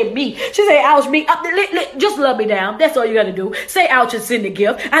didn't say me. She say, ouch, me. Just love me down. That's all you got to do. Say ouch and send a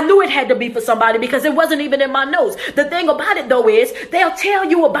gift. I knew it had to be for somebody, because it wasn't even in my notes. The thing about it though is, they'll tell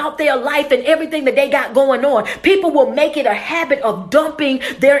you about their life and everything that they got going on. People will make it a habit of dumping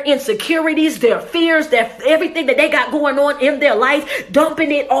their insecurities, their fears, everything that they got going on in their life,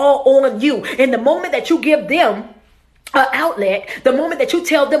 dumping it all on you. And the moment that you give them an outlet, the moment that you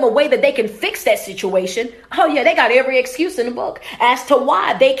tell them a way that they can fix that situation, oh yeah, they got every excuse in the book as to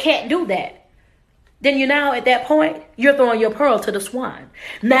why they can't do that. Then at that point, you're throwing your pearl to the swine.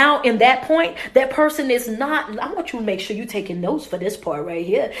 Now, in that point, that person is not, I want you to make sure you're taking notes for this part right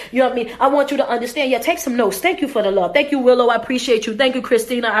here. You know what I mean? I want you to understand. Yeah, take some notes. Thank you for the love. Thank you, Willow. I appreciate you. Thank you,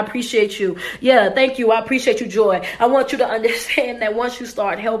 Christina. I appreciate you. Yeah, thank you. I appreciate you, Joy. I want you to understand that once you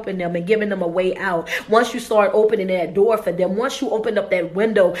start helping them and giving them a way out, once you start opening that door for them, once you open up that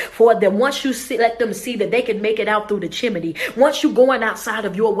window for them, once you let them see that they can make it out through the chimney, once you going outside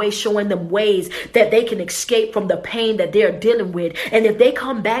of your way, showing them ways that they can escape from the pain that they're dealing with. And if they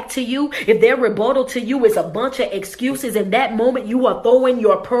come back to you, if their rebuttal to you is a bunch of excuses, in that moment you are throwing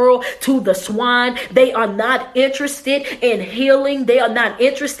your pearl to the swine. They are not interested in healing. They are not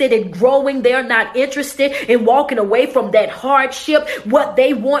interested in growing. They are not interested in walking away from that hardship. What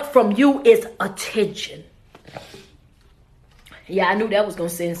they want from you is attention. Yeah, I knew that was going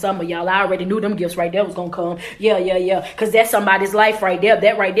to send some of y'all. I already knew them gifts right there was going to come. Yeah. Because that's somebody's life right there.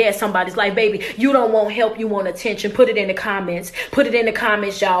 That right there is somebody's life, baby. You don't want help. You want attention. Put it in the comments. Put it in the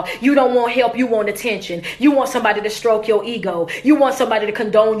comments, y'all. You don't want help. You want attention. You want somebody to stroke your ego. You want somebody to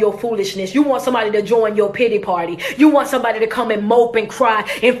condone your foolishness. You want somebody to join your pity party. You want somebody to come and mope and cry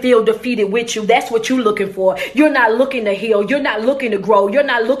and feel defeated with you. That's what you're looking for. You're not looking to heal. You're not looking to grow. You're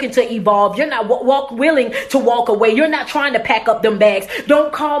not looking to evolve. You're not willing to walk away. You're not trying to pack up them bags.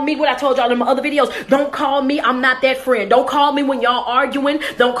 Don't call me, what I told y'all in my other videos. Don't call me. I'm not that friend. Don't call me when y'all arguing.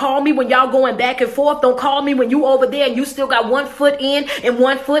 Don't call me when y'all going back and forth. Don't call me when you over there and you still got 1 foot in and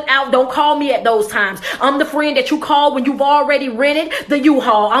 1 foot out. Don't call me at those times. I'm the friend that you call when you've already rented the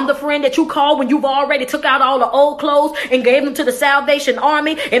U-Haul. I'm the friend that you call when you've already took out all the old clothes and gave them to the Salvation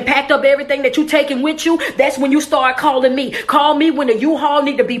Army and packed up everything that you taking with you. That's when you start calling me. Call me when the U-Haul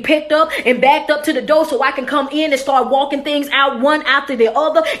need to be picked up and backed up to the door so I can come in and start walking things out one after the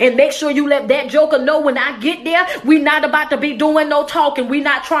other, and make sure you let that joker know when I get there, we not about to be doing no talking. We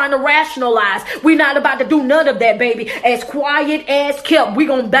not trying to rationalize. We not about to do none of that, baby. As quiet as kept. We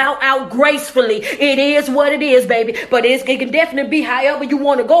gonna bow out gracefully. It is what it is, baby. But it can definitely be however you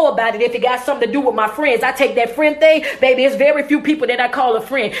want to go about it. If it got something to do with my friends, I take that friend thing, baby. It's very few people that I call a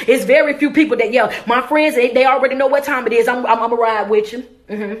friend. It's very few people that, my friends, they already know what time it is. I'm gonna ride with you.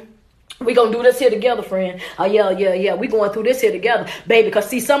 We gonna do this here together, friend. Oh, yeah. We going through this here together, baby. Because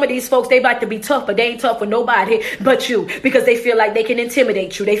see, some of these folks, they like to be tough, but they ain't tough with nobody but you. Because they feel like they can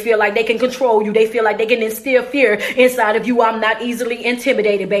intimidate you. They feel like they can control you. They feel like they can instill fear inside of you. I'm not easily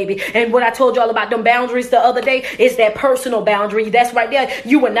intimidated, baby. And what I told y'all about them boundaries the other day is that personal boundary. That's right there.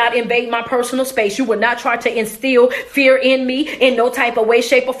 You will not invade my personal space. You will not try to instill fear in me in no type of way,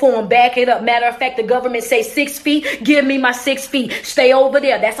 shape, or form. Back it up. Matter of fact, the government say 6 feet. Give me my 6 feet. Stay over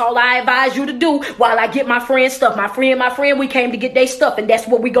there. That's all I advise you to do while I get my friend stuff. My friend, we came to get their stuff, and that's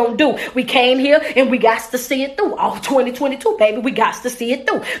what we gonna do. We came here and we got to see it through. All 2022, baby, we got to see it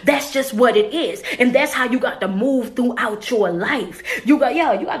through. That's just what it is, and that's how you got to move throughout your life. You got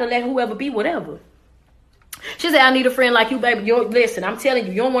to let whoever be whatever. She said, I need a friend like you, baby. Listen, I'm telling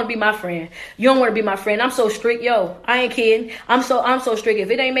you, you don't want to be my friend. You don't want to be my friend. I'm so strict, I ain't kidding. I'm so strict. If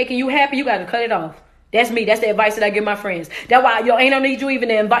it ain't making you happy, you got to cut it off. That's me. That's the advice that I give my friends. That's why ain't no need you even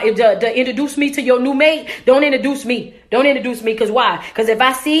to introduce me to your new mate. Don't introduce me. Don't introduce me. Cause why? Cause if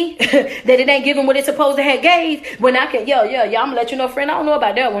I see that it ain't giving what it's supposed to have gave, when I can, I'm gonna let you know, friend. I don't know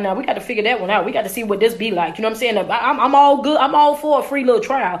about that one now. We got to figure that one out. We got to see what this be like. You know what I'm saying? I'm all good. I'm all for a free little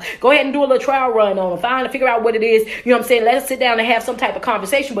trial. Go ahead and do a little trial run on it. Figure out what it is. You know what I'm saying? Let us sit down and have some type of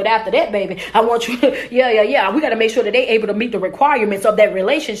conversation. But after that, baby, I want you. We got to make sure that they able to meet the requirements of that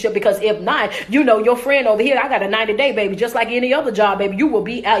relationship. Because if not, your friend over here, I got a 90-day, baby, just like any other job, baby. You will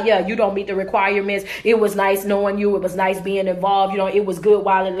be out. You don't meet the requirements. It was nice knowing you. It was nice being involved. It was good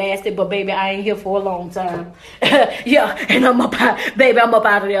while it lasted, but baby, I ain't here for a long time. And I'm up out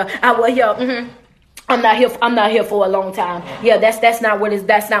of there. I'm not here for a long time. That's not what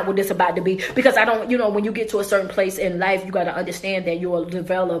it's about to be. Because I don't, when you get to a certain place in life, you got to understand that you'll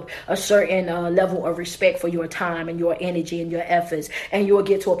develop a certain level of respect for your time and your energy and your efforts. And you'll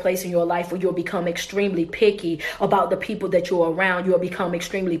get to a place in your life where you'll become extremely picky about the people that you're around. You'll become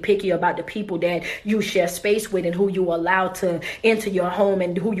extremely picky about the people that you share space with and who you allow to enter your home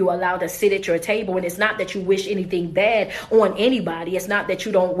and who you allow to sit at your table. And it's not that you wish anything bad on anybody. It's not that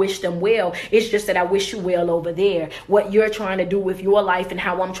you don't wish them well. It's just that I wish you well over there. What you're trying to do with your life and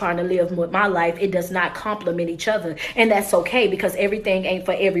how I'm trying to live with my life, it does not complement each other. And that's okay, because everything ain't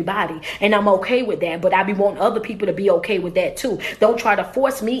for everybody. And I'm okay with that. But I be wanting other people to be okay with that too. Don't try to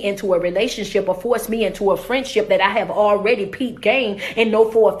force me into a relationship or force me into a friendship that I have already peeped game and know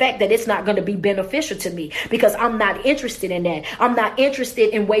for a fact that it's not going to be beneficial to me, because I'm not interested in that. I'm not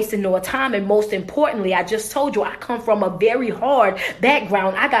interested in wasting no time. And most importantly, I just told you, I come from a very hard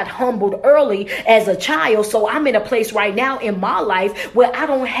background. I got humbled early as a child. So I'm in a place right now in my life where I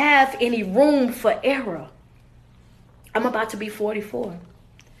don't have any room for error. I'm about to be 44.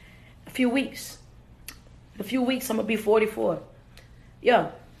 A few weeks, I'm going to be 44.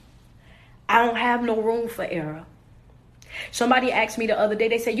 I don't have no room for error. Somebody asked me the other day,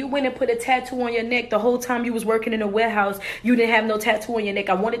 they said, you went and put a tattoo on your neck the whole time you was working in a warehouse. You didn't have no tattoo on your neck.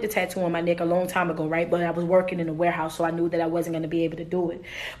 I wanted the tattoo on my neck a long time ago, right? But I was working in a warehouse, so I knew that I wasn't going to be able to do it.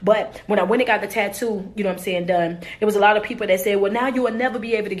 But when I went and got the tattoo, done, there was a lot of people that said, well, now you will never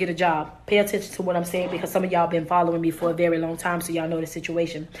be able to get a job. Pay attention to what I'm saying, because some of y'all been following me for a very long time, so y'all know the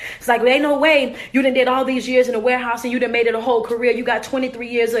situation. It's like, there ain't no way you done did all these years in a warehouse and you done made it a whole career. You got 23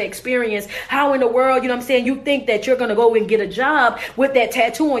 years of experience. How in the world, you think that you're going to go and get a job with that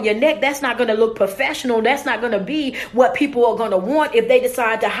tattoo on your neck? That's not going to look professional. That's not going to be what people are going to want if they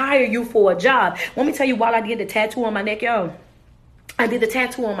decide to hire you for a job. Let me tell you, while I did the tattoo on my neck, y'all, I did the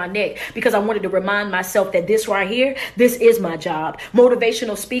tattoo on my neck because I wanted to remind myself that this right here, this is my job.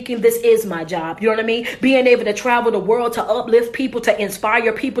 Motivational speaking, this is my job. You know what I mean? Being able to travel the world, to uplift people, to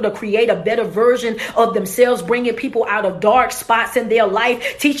inspire people, to create a better version of themselves, bringing people out of dark spots in their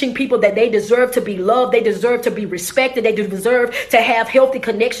life, teaching people that they deserve to be loved, they deserve to be respected, they deserve to have healthy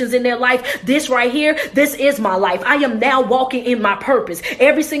connections in their life. This right here, this is my life. I am now walking in my purpose.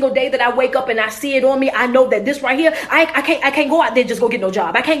 Every single day that I wake up and I see it on me, I know that this right here, I can't go out there just go get no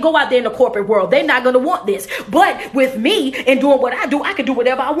job. I can't go out there in the corporate world. They're not going to want this. But with me and doing what I do, I can do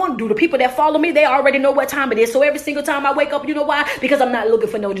whatever I want to do. The people that follow me, they already know what time it is. So every single time I wake up, you know why? Because I'm not looking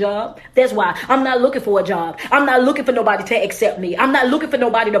for no job. That's why. I'm not looking for a job. I'm not looking for nobody to accept me. I'm not looking for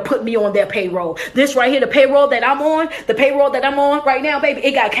nobody to put me on their payroll. This right here, the payroll that I'm on right now, baby,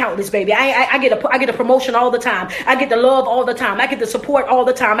 it got countless, baby. I get a promotion all the time. I get the love all the time. I get the support all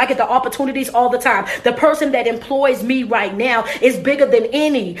the time. I get the opportunities all the time. The person that employs me right now is bigger than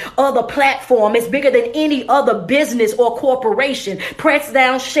any other platform. It's bigger than any other business or corporation. Pressed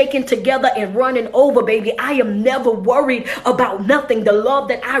down, shaken together, and running over, baby. I am never worried about nothing. The love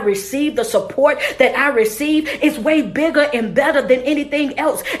that I receive, the support that I receive is way bigger and better than anything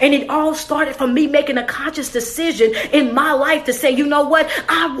else. And it all started from me making a conscious decision in my life to say, you know what?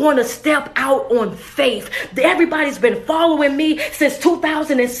 I want to step out on faith. Everybody's been following me since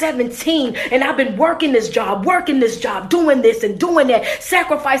 2017, and I've been working this job, doing this and doing that,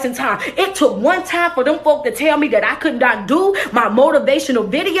 sacrificing time. It took one time for them folk to tell me that I could not do my motivational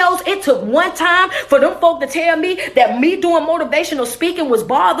videos. It took one time for them folk to tell me that me doing motivational speaking was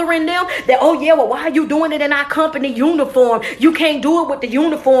bothering them. That, oh yeah, well, why are you doing it in our company uniform? You can't do it with the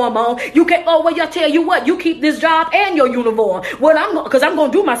uniform on. You can't, oh, well, I tell you what, you keep this job and your uniform. Well, because I'm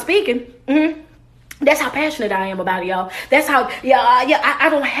going to do my speaking. That's how passionate I am about it, y'all. That's how, I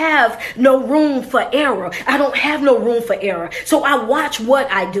don't have no room for error. I don't have no room for error. So I watch what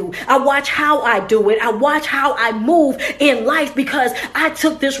I do. I watch how I do it. I watch how I move in life because I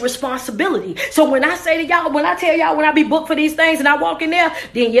took this responsibility. So when I say to y'all, when I tell y'all, when I be booked for these things and I walk in there,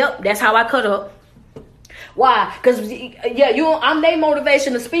 then yep, that's how I cut up. Why? Because I'm their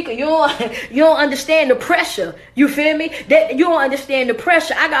motivational speaker. You don't understand the pressure. You feel me? That you don't understand the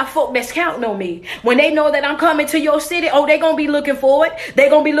pressure. I got folk that's counting on me. When they know that I'm coming to your city, oh, they gonna be looking for it. They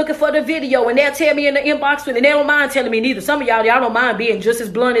gonna be looking for the video, and they'll tell me in the inbox, and they don't mind telling me neither. Some of y'all don't mind being just as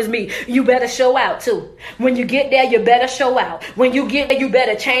blunt as me. You better show out too. When you get there, you better show out. When you get there, you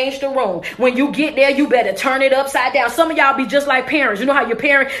better change the room. When you get there, you better turn it upside down. Some of y'all be just like parents. You know how your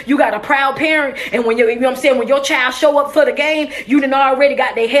parent, you got a proud parent, and when you know what I'm saying, when your child show up for the game, you done already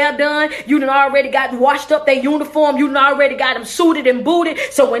got their hair done, you done already got washed up their uniform, you done already got them suited and booted.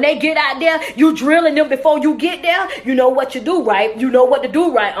 So when they get out there, you drilling them before you get there. You know what you do, right? You know what to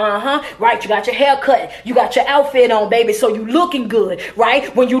do, right? Right, you got your hair cut, you got your outfit on, baby, so you looking good,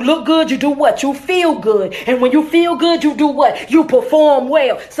 right? When you look good, you do what? You feel good. And when you feel good, you do what? You perform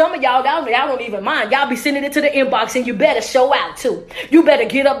well. Some of y'all don't even mind. Y'all be sending it to the inbox, and you better show out too. You better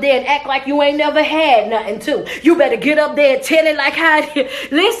get up there and act like you ain't never had nothing too. You better get up there and tell it like how it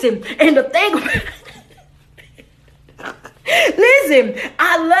is. Listen, and the thing listen,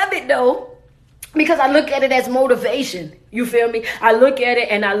 I love it though, because I look at it as motivation. You feel me? I look at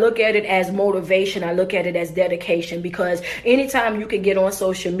it as motivation. I look at it as dedication, because anytime you can get on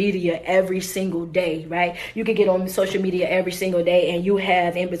social media every single day, right? You can get on social media every single day, and you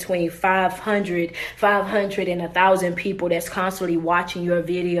have in between 500 and 1,000 people that's constantly watching your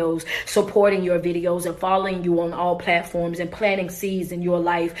videos, supporting your videos, and following you on all platforms and planting seeds in your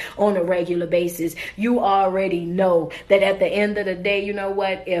life on a regular basis. You already know that at the end of the day, you know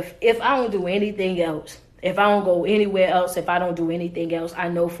what? If I don't do anything else, if I don't go anywhere else, if I don't do anything else, I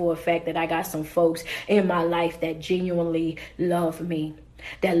know for a fact that I got some folks in my life that genuinely love me.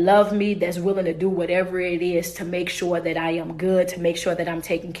 That love me, that's willing to do whatever it is to make sure that I am good, to make sure that I'm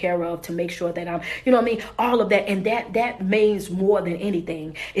taken care of, to make sure that I'm, you know what I mean? All of that. And that means more than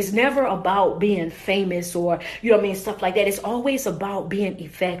anything. It's never about being famous or, you know what I mean, stuff like that. It's always about being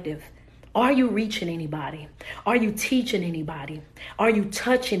effective. Are you reaching anybody? Are you teaching anybody? Are you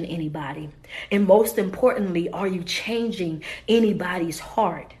touching anybody? And most importantly, are you changing anybody's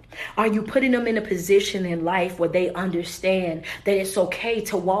heart? Are you putting them in a position in life where they understand that it's okay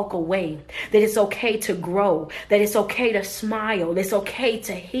to walk away, that it's okay to grow, that it's okay to smile, it's okay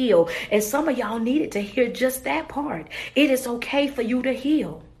to heal? And some of y'all needed to hear just that part. It is okay for you to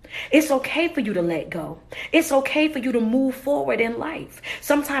heal. It's okay for you to let go. It's okay for you to move forward in life.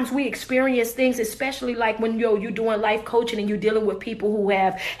 Sometimes we experience things, especially like when you're doing life coaching and you're dealing with people who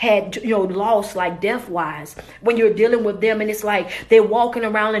have had, loss, like death wise. When you're dealing with them and it's like they're walking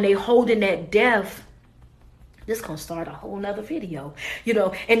around and they holding that death. This gonna start a whole nother video,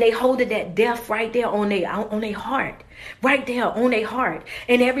 and they holding that death right there on their heart, right there on their heart.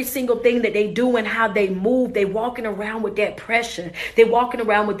 And every single thing that they do and how they move, they walking around with that pressure. They walking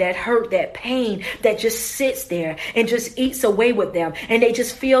around with that hurt, that pain that just sits there and just eats away with them. And they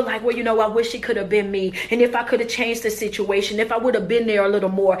just feel like, well, I wish it could have been me. And if I could have changed the situation, if I would have been there a little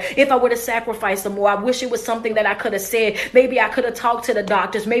more, if I would have sacrificed some more, I wish it was something that I could have said. Maybe I could have talked to the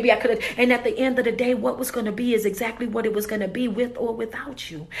doctors. Maybe I could have. And at the end of the day, what was going to be is exactly what it was going to be, with or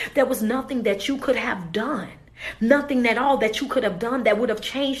without you. There was nothing that you could have done. Nothing at all that you could have done that would have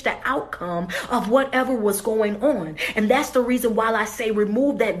changed the outcome of whatever was going on. And that's the reason why I say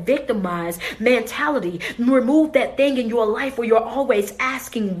remove that victimized mentality. Remove that thing in your life where you're always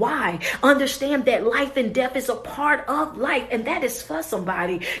asking why. Understand that life and death is a part of life, and that is for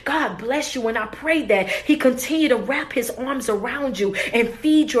somebody. God bless you, and I pray that he continue to wrap his arms around you and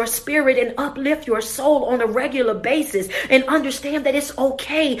feed your spirit and uplift your soul on a regular basis. And understand that it's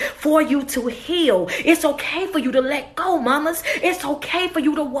okay for you to heal. It's okay for you to let go, mamas. It's okay for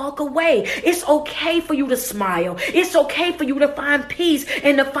you to walk away. It's okay for you to smile. It's okay for you to find peace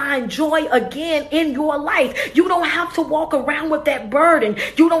and to find joy again in your life. You don't have to walk around with that burden.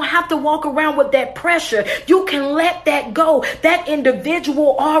 You don't have to walk around with that pressure. You can let that go. That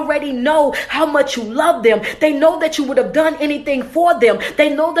individual already know how much you love them. They know that you would have done anything for them.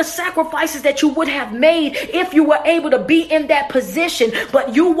 They know the sacrifices that you would have made if you were able to be in that position.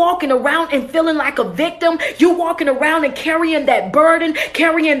 But you walking around and feeling like a victim, you walking around and carrying that burden,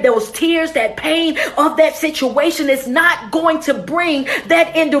 carrying those tears, that pain of that situation is not going to bring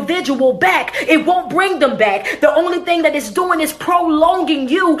that individual back. It won't bring them back. The only thing that it's doing is prolonging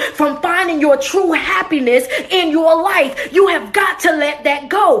you from finding your true happiness in your life. You have got to let that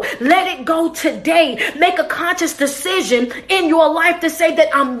go. Let it go today. Make a conscious decision in your life to say that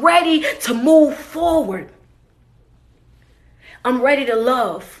I'm ready to move forward. I'm ready to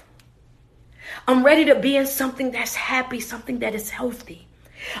love. I'm ready to be in something that's happy, something that is healthy.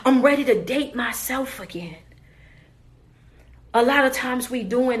 I'm ready to date myself again. A lot of times we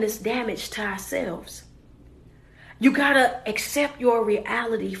doing this damage to ourselves. You gotta accept your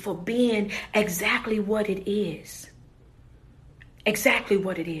reality for being exactly what it is. Exactly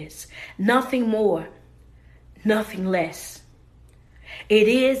what it is. Nothing more, nothing less. It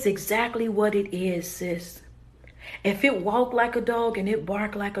is exactly what it is, sis. If it walk like a dog and it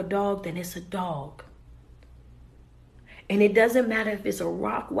bark like a dog, then it's a dog. And it doesn't matter if it's a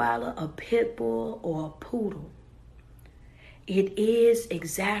Rottweiler, a pit bull, or a poodle. It is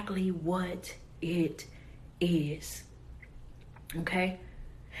exactly what it is. Okay?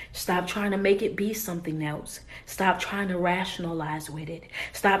 Stop trying to make it be something else. Stop trying to rationalize with it.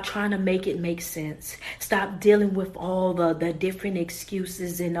 Stop trying to make it make sense. Stop dealing with all the different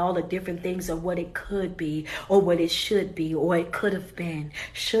excuses and all the different things of what it could be or what it should be or it could have been.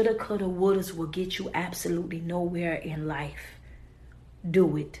 Shoulda, coulda, wouldas will get you absolutely nowhere in life.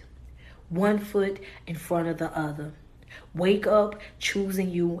 Do it. One foot in front of the other. Wake up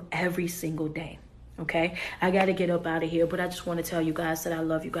choosing you every single day. Okay, I got to get up out of here, but I just want to tell you guys that I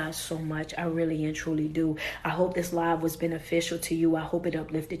love you guys so much. I really and truly do. I hope this live was beneficial to you. I hope it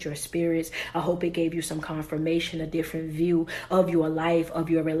uplifted your spirits. I hope it gave you some confirmation, a different view of your life,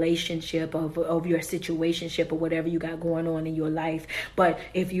 of your relationship, of your situationship or whatever you got going on in your life. But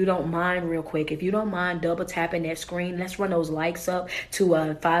if you don't mind real quick, if you don't mind double tapping that screen, let's run those likes up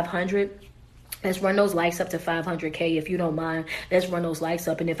to 500. Let's run those likes up to 500K if you don't mind. Let's run those likes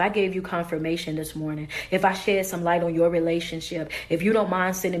up. And if I gave you confirmation this morning, if I shed some light on your relationship, if you don't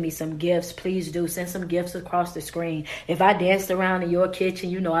mind sending me some gifts, please do. Send some gifts across the screen. If I danced around in your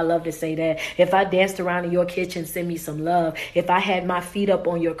kitchen, you know I love to say that. If I danced around in your kitchen, send me some love. If I had my feet up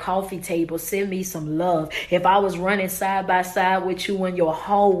on your coffee table, send me some love. If I was running side by side with you in your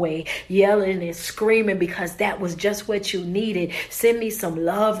hallway, yelling and screaming because that was just what you needed, send me some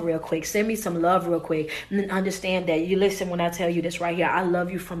love real quick. Send me some love real quick. And understand that you listen when I tell you this right here. I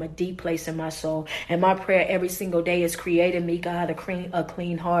love you from a deep place in my soul. And my prayer every single day is creating me, God, a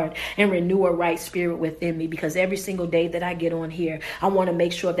clean heart and renew a right spirit within me. Because every single day that I get on here, I want to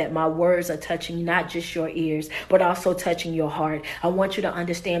make sure that my words are touching not just your ears, but also touching your heart. I want you to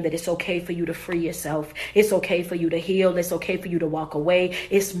understand that it's okay for you to free yourself. It's okay for you to heal. It's okay for you to walk away.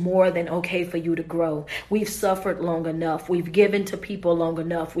 It's more than okay for you to grow. We've suffered long enough. We've given to people long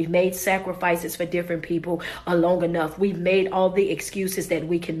enough. We've made sacrifices for different people long enough. We've made all the excuses that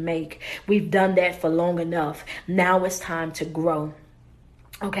we can make. We've done that for long enough. Now it's time to grow.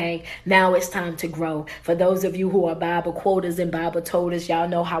 Okay, now it's time to grow. For those of you who are Bible quoters and Bible toters, y'all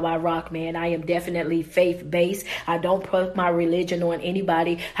know how I rock, man. I am definitely faith-based. I don't put my religion on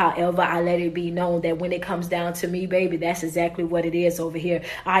anybody. However, I let it be known that when it comes down to me, baby, that's exactly what it is over here.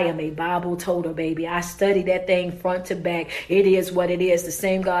 I am a Bible toter, baby. I study that thing front to back. It is what it is. The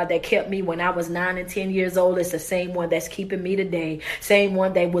same God that kept me when I was 9 and 10 years old is the same one that's keeping me today. Same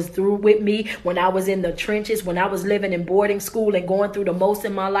one that was through with me when I was in the trenches, when I was living in boarding school and going through the most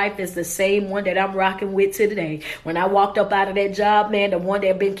in my life is the same one that I'm rocking with today. When I walked up out of that job, man, the one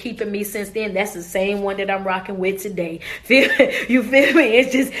that been keeping me since then, that's the same one that I'm rocking with today. You feel me?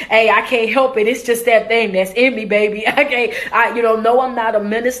 It's just, hey, I can't help it. It's just that thing that's in me, baby. No, I'm not a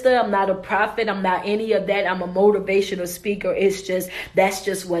minister. I'm not a prophet. I'm not any of that. I'm a motivational speaker. It's just, that's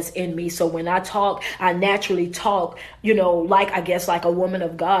just what's in me. So when I talk, I naturally talk, like a woman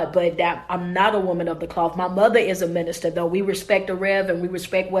of God, but that I'm not a woman of the cloth. My mother is a minister, though. We respect the Rev and we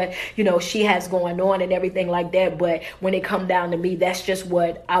respect what, she has going on and everything like that. But when it come down to me, that's just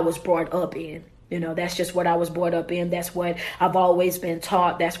what I was brought up in. That's just what I was brought up in. That's what I've always been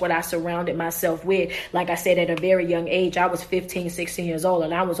taught. That's what I surrounded myself with. Like I said, at a very young age, I was 15, 16 years old,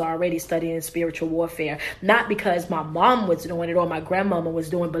 and I was already studying spiritual warfare. Not because my mom was doing it or my grandmama was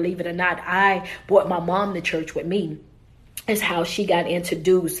doing, believe it or not. I brought my mom to church with me. Is how she got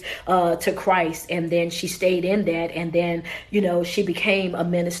introduced to Christ, and then she stayed in that, and then she became a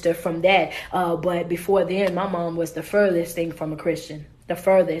minister from that. But before then, my mom was the furthest thing from a Christian. The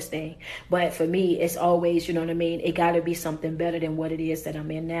furthest thing. But for me, it's always, it got to be something better than what it is that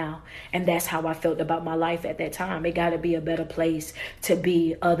I'm in now. And that's how I felt about my life at that time. It got to be a better place to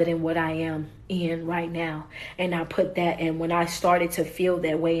be other than what I am in right now. And I put that, and when I started to feel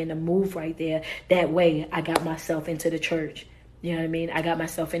that way and to move right there, that way, I got myself into the church. You know what I mean? I got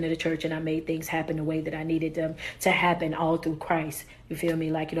myself into the church and I made things happen the way that I needed them to happen, all through Christ. You feel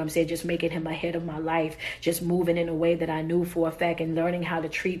me? Like, what I'm saying? Just making him ahead of my life, just moving in a way that I knew for a fact, and learning how to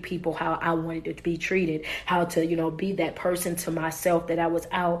treat people how I wanted to be treated, how to, be that person to myself that I was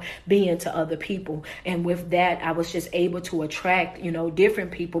out being to other people. And with that, I was just able to attract,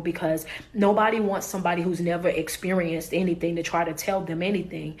 different people, because nobody wants somebody who's never experienced anything to try to tell them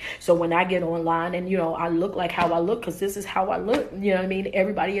anything. So when I get online and, I look like how I look, because this is how I look,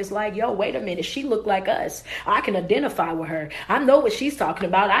 everybody is like, yo, wait a minute, she look like us. I can identify with her. I know what she's talking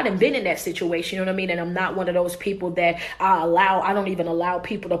about. I done been in that situation, And I'm not one of those people that I don't even allow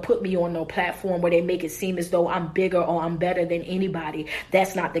people to put me on no platform where they make it seem as though I'm bigger or I'm better than anybody.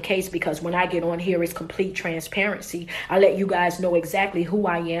 That's not the case, because when I get on here, it's complete transparency. I let you guys know exactly who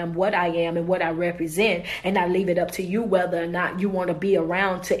I am, and what I represent, and I leave it up to you whether or not you want to be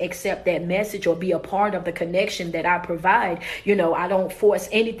around to accept that message or be a part of the connection that I provide. I don't force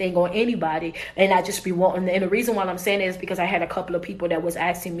anything on anybody, and I just be wanting, and the reason why I'm saying it is because I had a couple of people that was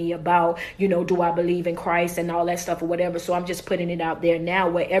asking me about, do I believe in Christ and all that stuff or whatever. So I'm just putting it out there now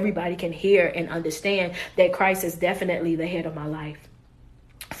where everybody can hear and understand that Christ is definitely the head of my life,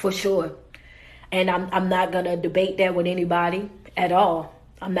 for sure. And I'm not going to debate that with anybody at all.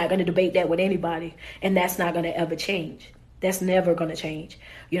 I'm not going to debate that with anybody, and that's not going to ever change. That's never going to change.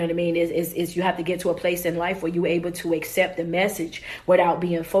 You know what I mean? Is you have to get to a place in life where you're able to accept the message without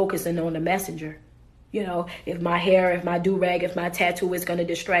being focusing on the messenger. If my hair, if my do-rag, if my tattoo is going to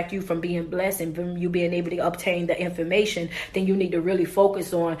distract you from being blessed and from you being able to obtain the information, then you need to really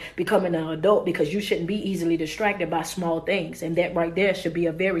focus on becoming an adult, because you shouldn't be easily distracted by small things. And that right there should be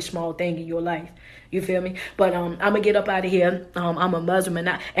a very small thing in your life. You feel me? But I'm going to get up out of here. I'm a Muslim,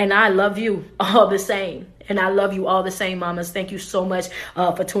 and I love you all the same. And I love you all the same, mamas. Thank you so much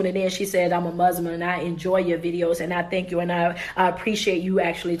for tuning in. She said, I'm a Muslim and I enjoy your videos, and I thank you, and I appreciate you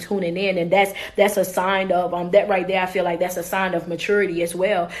actually tuning in. And that's a sign of that right there. I feel like that's a sign of maturity as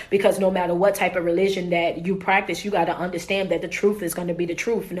well, because no matter what type of religion that you practice, you got to understand that the truth is going to be the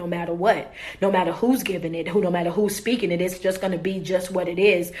truth no matter what, no matter who's giving it, no matter who's speaking it. It's just going to be just what it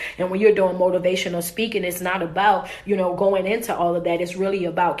is. And when you're doing motivational speaking, it's not about, going into all of that. It's really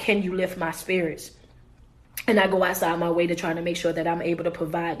about, can you lift my spirits? And I go outside my way to try to make sure that I'm able to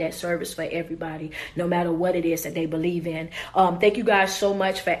provide that service for everybody, no matter what it is that they believe in. Thank you guys so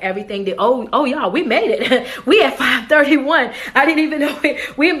much for everything. Y'all, we made it. We at 531. I didn't even know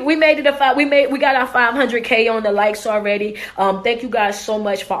we made it. We got our 500K on the likes already. Thank you guys so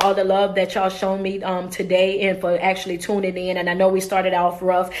much for all the love that y'all shown me today, and for actually tuning in. And I know we started off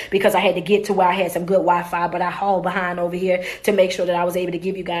rough because I had to get to where I had some good Wi-Fi, but I hauled behind over here to make sure that I was able to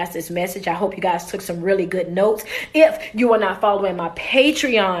give you guys this message. I hope you guys took some really good notes. If you are not following my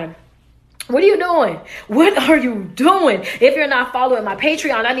Patreon, what are you doing? What are you doing? If you're not following my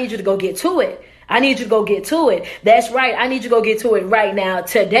Patreon, I need you to go get to it. I need you to go get to it. That's right. I need you to go get to it right now,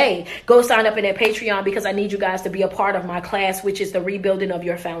 today. Go sign up in that Patreon, because I need you guys to be a part of my class, which is the rebuilding of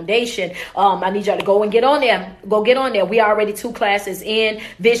your foundation. I need y'all to go and get on there. Go get on there. We are already 2 classes in.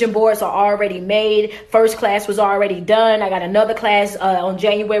 Vision boards are already made. First class was already done. I got another class on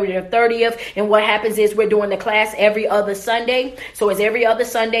January the 30th. And what happens is we're doing the class every other Sunday. So it's every other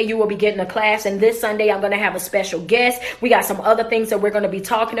Sunday you will be getting a class. And this Sunday I'm going to have a special guest. We got some other things that we're going to be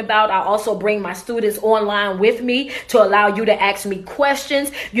talking about. I also bring my students online with me to allow you to ask me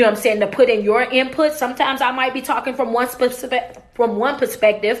questions, you know what I'm saying, to put in your input. Sometimes I might be talking from one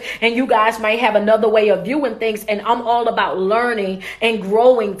perspective, and you guys might have another way of viewing things, and I'm all about learning and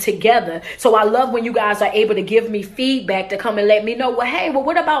growing together. So I love when you guys are able to give me feedback, to come and let me know, well, hey, well,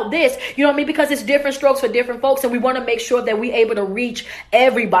 what about this? You know what I mean? Because it's different strokes for different folks, and we want to make sure that we're able to reach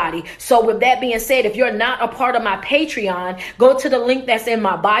everybody. So with that being said, if you're not a part of my Patreon, go to the link that's in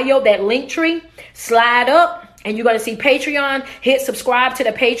my bio, that link tree, slide up, and you're going to see Patreon. Hit subscribe to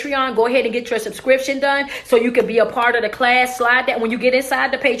the Patreon. Go ahead and get your subscription done so you can be a part of the class. Slide that when you get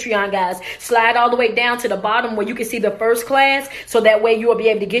inside the Patreon, guys. Slide all the way down to the bottom where you can see the first class. So that way you will be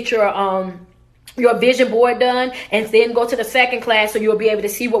able to get your vision board done, and then go to the second class so you'll be able to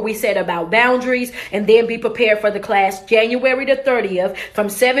see what we said about boundaries, and then be prepared for the class January the 30th from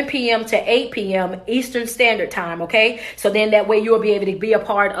 7 p.m. to 8 p.m. Eastern Standard Time, okay? So then that way you'll be able to be a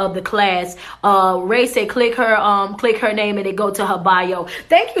part of the class. Ray said click her name and it go to her bio.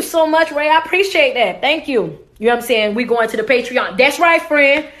 Thank you so much, Ray. I appreciate that. Thank you. You know what I'm saying? We going to the Patreon. That's right,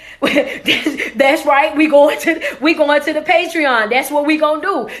 friend. That's right. We going to the Patreon. That's what we gonna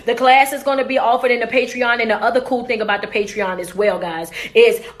do. The class is gonna be offered in the Patreon. And the other cool thing about the Patreon as well, guys,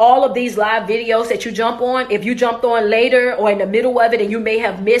 is all of these live videos that you jump on. If you jumped on later or in the middle of it and you may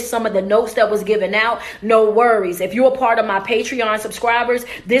have missed some of the notes that was given out, no worries. If you're a part of my Patreon subscribers,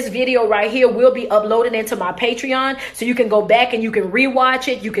 this video right here will be uploaded into my Patreon, so you can go back and you can rewatch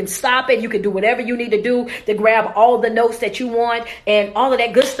it. You can stop it. You can do whatever you need to do to grab all the notes that you want and all of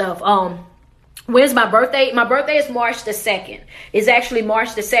that good stuff. When's my birthday? My birthday is March the 2nd. It's actually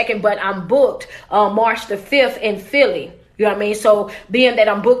March the 2nd, but I'm booked March the 5th in Philly. You know what I mean? So being that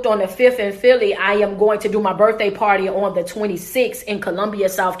I'm booked on the 5th in Philly, I am going to do my birthday party on the 26th in Columbia,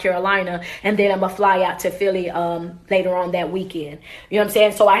 South Carolina. And then I'm going to fly out to Philly later on that weekend. You know what I'm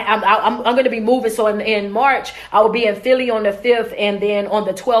saying? So I'm going to be moving. So in March, I will be in Philly on the 5th. And then on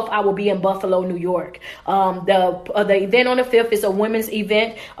the 12th, I will be in Buffalo, New York. The event on the 5th is a women's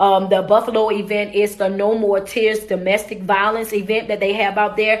event. The Buffalo event is the No More Tears domestic violence event that they have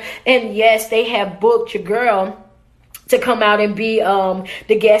out there. And yes, they have booked your girl to come out and be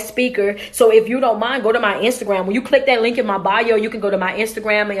the guest speaker. So if you don't mind, go to my Instagram. When you click that link in my bio, you can go to my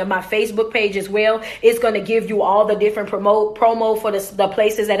Instagram and my Facebook page as well. It's going to give you all the different promo for the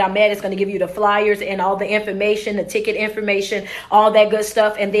places that I'm at. It's going to give you the flyers and all the information, the ticket information, all that good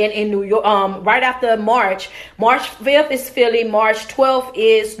stuff. And then in New York, right after March 5th is Philly, March 12th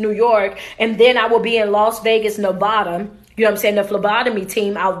is New York, and then I will be in Las Vegas, Nevada. You know what I'm saying? The phlebotomy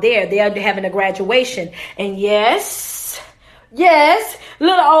team out there, they're having a graduation. And yes,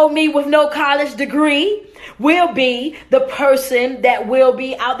 little old me with no college degree will be the person that will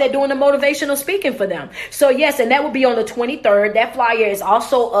be out there doing the motivational speaking for them. So yes, and that will be on the 23rd. That flyer is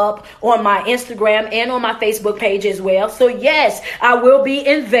also up on my Instagram and on my Facebook page as well. So yes, I will be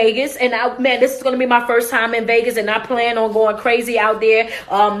in Vegas, and this is going to be my first time in Vegas, and I plan on going crazy out there.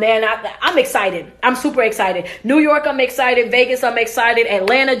 I'm excited. I'm super excited. New York, I'm excited. Vegas, I'm excited.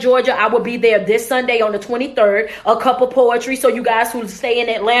 Atlanta, Georgia, I will be there this Sunday on the 23rd. A cup of poetry. So you guys who stay in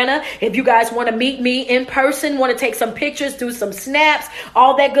Atlanta, if you guys want to meet me in person, want to take some pictures, do some snaps,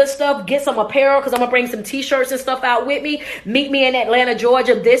 all that good stuff, get some apparel, because I'm going to bring some t-shirts and stuff out with me. Meet me in Atlanta,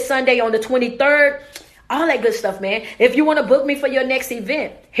 Georgia this Sunday on the 23rd. All that good stuff, man. If you want to book me for your next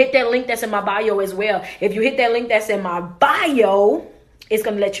event, hit that link that's in my bio as well. If you hit that link that's in my bio, it's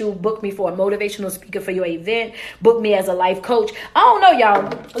going to let you book me for a motivational speaker for your event. Book me as a life coach. I don't know,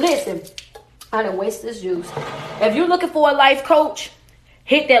 y'all. Listen, I done waste this juice. If you're looking for a life coach,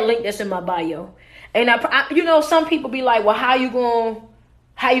 hit that link that's in my bio. And some people be like, well, how you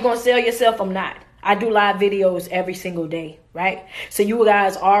gonna sell yourself? I'm not. I do live videos every single day, right? So you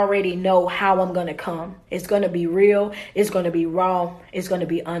guys already know how I'm gonna come. It's gonna be real. It's gonna be raw. It's gonna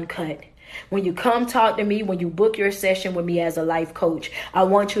be uncut. When you come talk to me, when you book your session with me as a life coach, I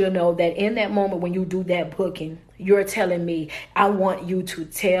want you to know that in that moment when you do that booking, you're telling me, I want you to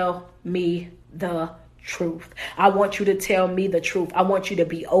tell me the truth. I want you to tell me the truth. I want you to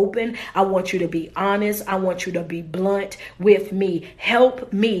be open. I want you to be honest. I want you to be blunt with me.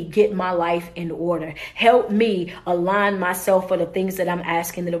 Help me get my life in order. Help me align myself for the things that I'm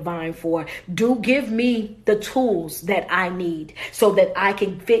asking the divine for. Do give me the tools that I need so that I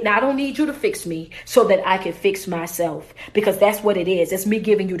can fit. Now, I don't need you to fix me so that I can fix myself, because that's what it is. It's me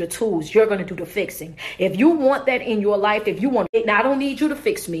giving you the tools. You're going to do the fixing. If you want that in your life, now I don't need you to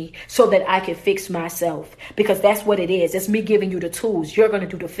fix me so that I can fix myself. Because that's what it is. It's me giving you the tools. You're going to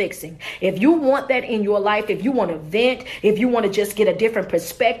do the fixing. If you want that in your life, if you want to vent, if you want to just get a different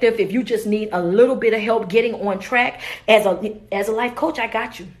perspective, if you just need a little bit of help getting on track as a life coach, I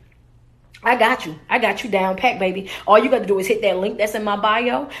got you. I got you. I got you down pat, baby. All you got to do is hit that link that's in my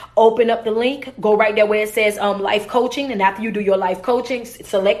bio. Open up the link. Go right there where it says life coaching. And after you do your life coaching,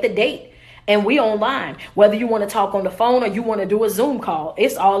 select the date. And we online. Whether you want to talk on the phone or you want to do a Zoom call,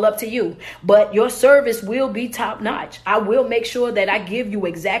 it's all up to you. But your service will be top notch. I will make sure that I give you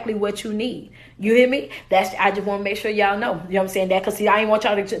exactly what you need. You hear me? I just want to make sure y'all know. You know what I'm saying? That because see, I ain't want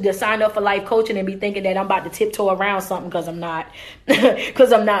y'all to sign up for life coaching and be thinking that I'm about to tiptoe around something, because I'm not.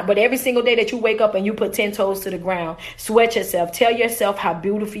 Because I'm not. But every single day that you wake up and you put 10 toes to the ground, sweat yourself. Tell yourself how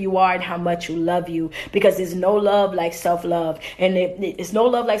beautiful you are and how much you love you. Because there's no love like self-love. And it's no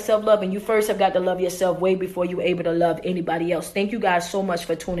love like self-love. And you first have got to love yourself way before you're able to love anybody else. Thank you guys so much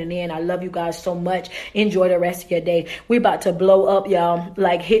for tuning in. I love you guys so much. Enjoy the rest of your day. We about to blow up, y'all.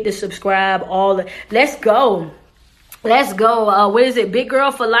 Like, hit the subscribe, let's go. Let's go. What is it? Big Girl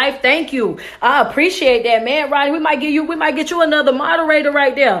for Life. Thank you. I appreciate that, man. Ronnie, we might get you another moderator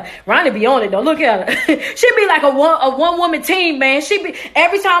right there. Ronnie be on it though. Look at her. She be like a one woman team, man. She be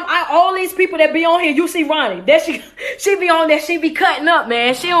every time all these people that be on here, you see Ronnie. That she be on there. She be cutting up,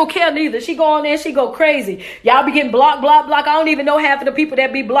 man. She don't care neither. She go on there. She go crazy. Y'all be getting blocked. I don't even know half of the people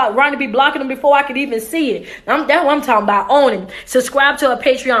that be blocked. Ronnie be blocking them before I could even see it. That's what I'm talking about. Owning. Subscribe to her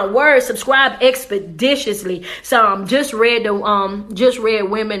Patreon. Word. Subscribe expeditiously. So just read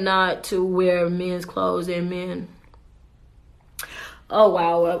women not to wear men's clothes and men. Oh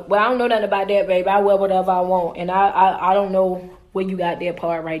wow. Well, I don't know nothing about that, baby. I wear whatever I want, and I don't know where you got that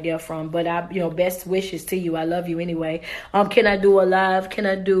part right there from, but best wishes to you. I love you anyway. Can I do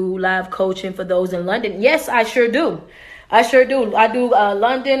live coaching for those in London? Yes, I sure do. I do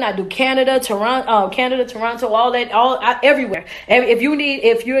London, I do Canada, Toronto, everywhere. And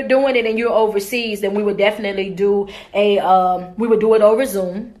if you're doing it and you're overseas, then we would definitely do we would do it over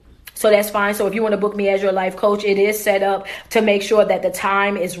Zoom. So that's fine. So if you want to book me as your life coach, it is set up to make sure that the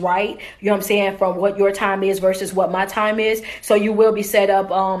time is right. You know what I'm saying? From what your time is versus what my time is. So you will be set up.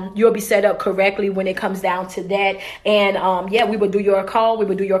 You'll be set up correctly when it comes down to that. And we would do your call. We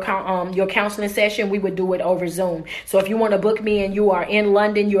would do your counseling session. We would do it over Zoom. So if you want to book me and you are in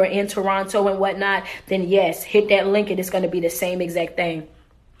London, you are in Toronto and whatnot, then yes, hit that link and it's going to be the same exact thing.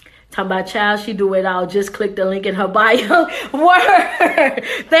 Talking about child, she do it all. Just click the link in her bio. Word.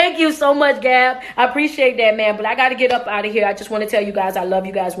 Thank you so much, Gab. I appreciate that, man. But I got to get up out of here. I just want to tell you guys I love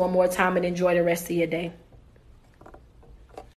you guys one more time and enjoy the rest of your day.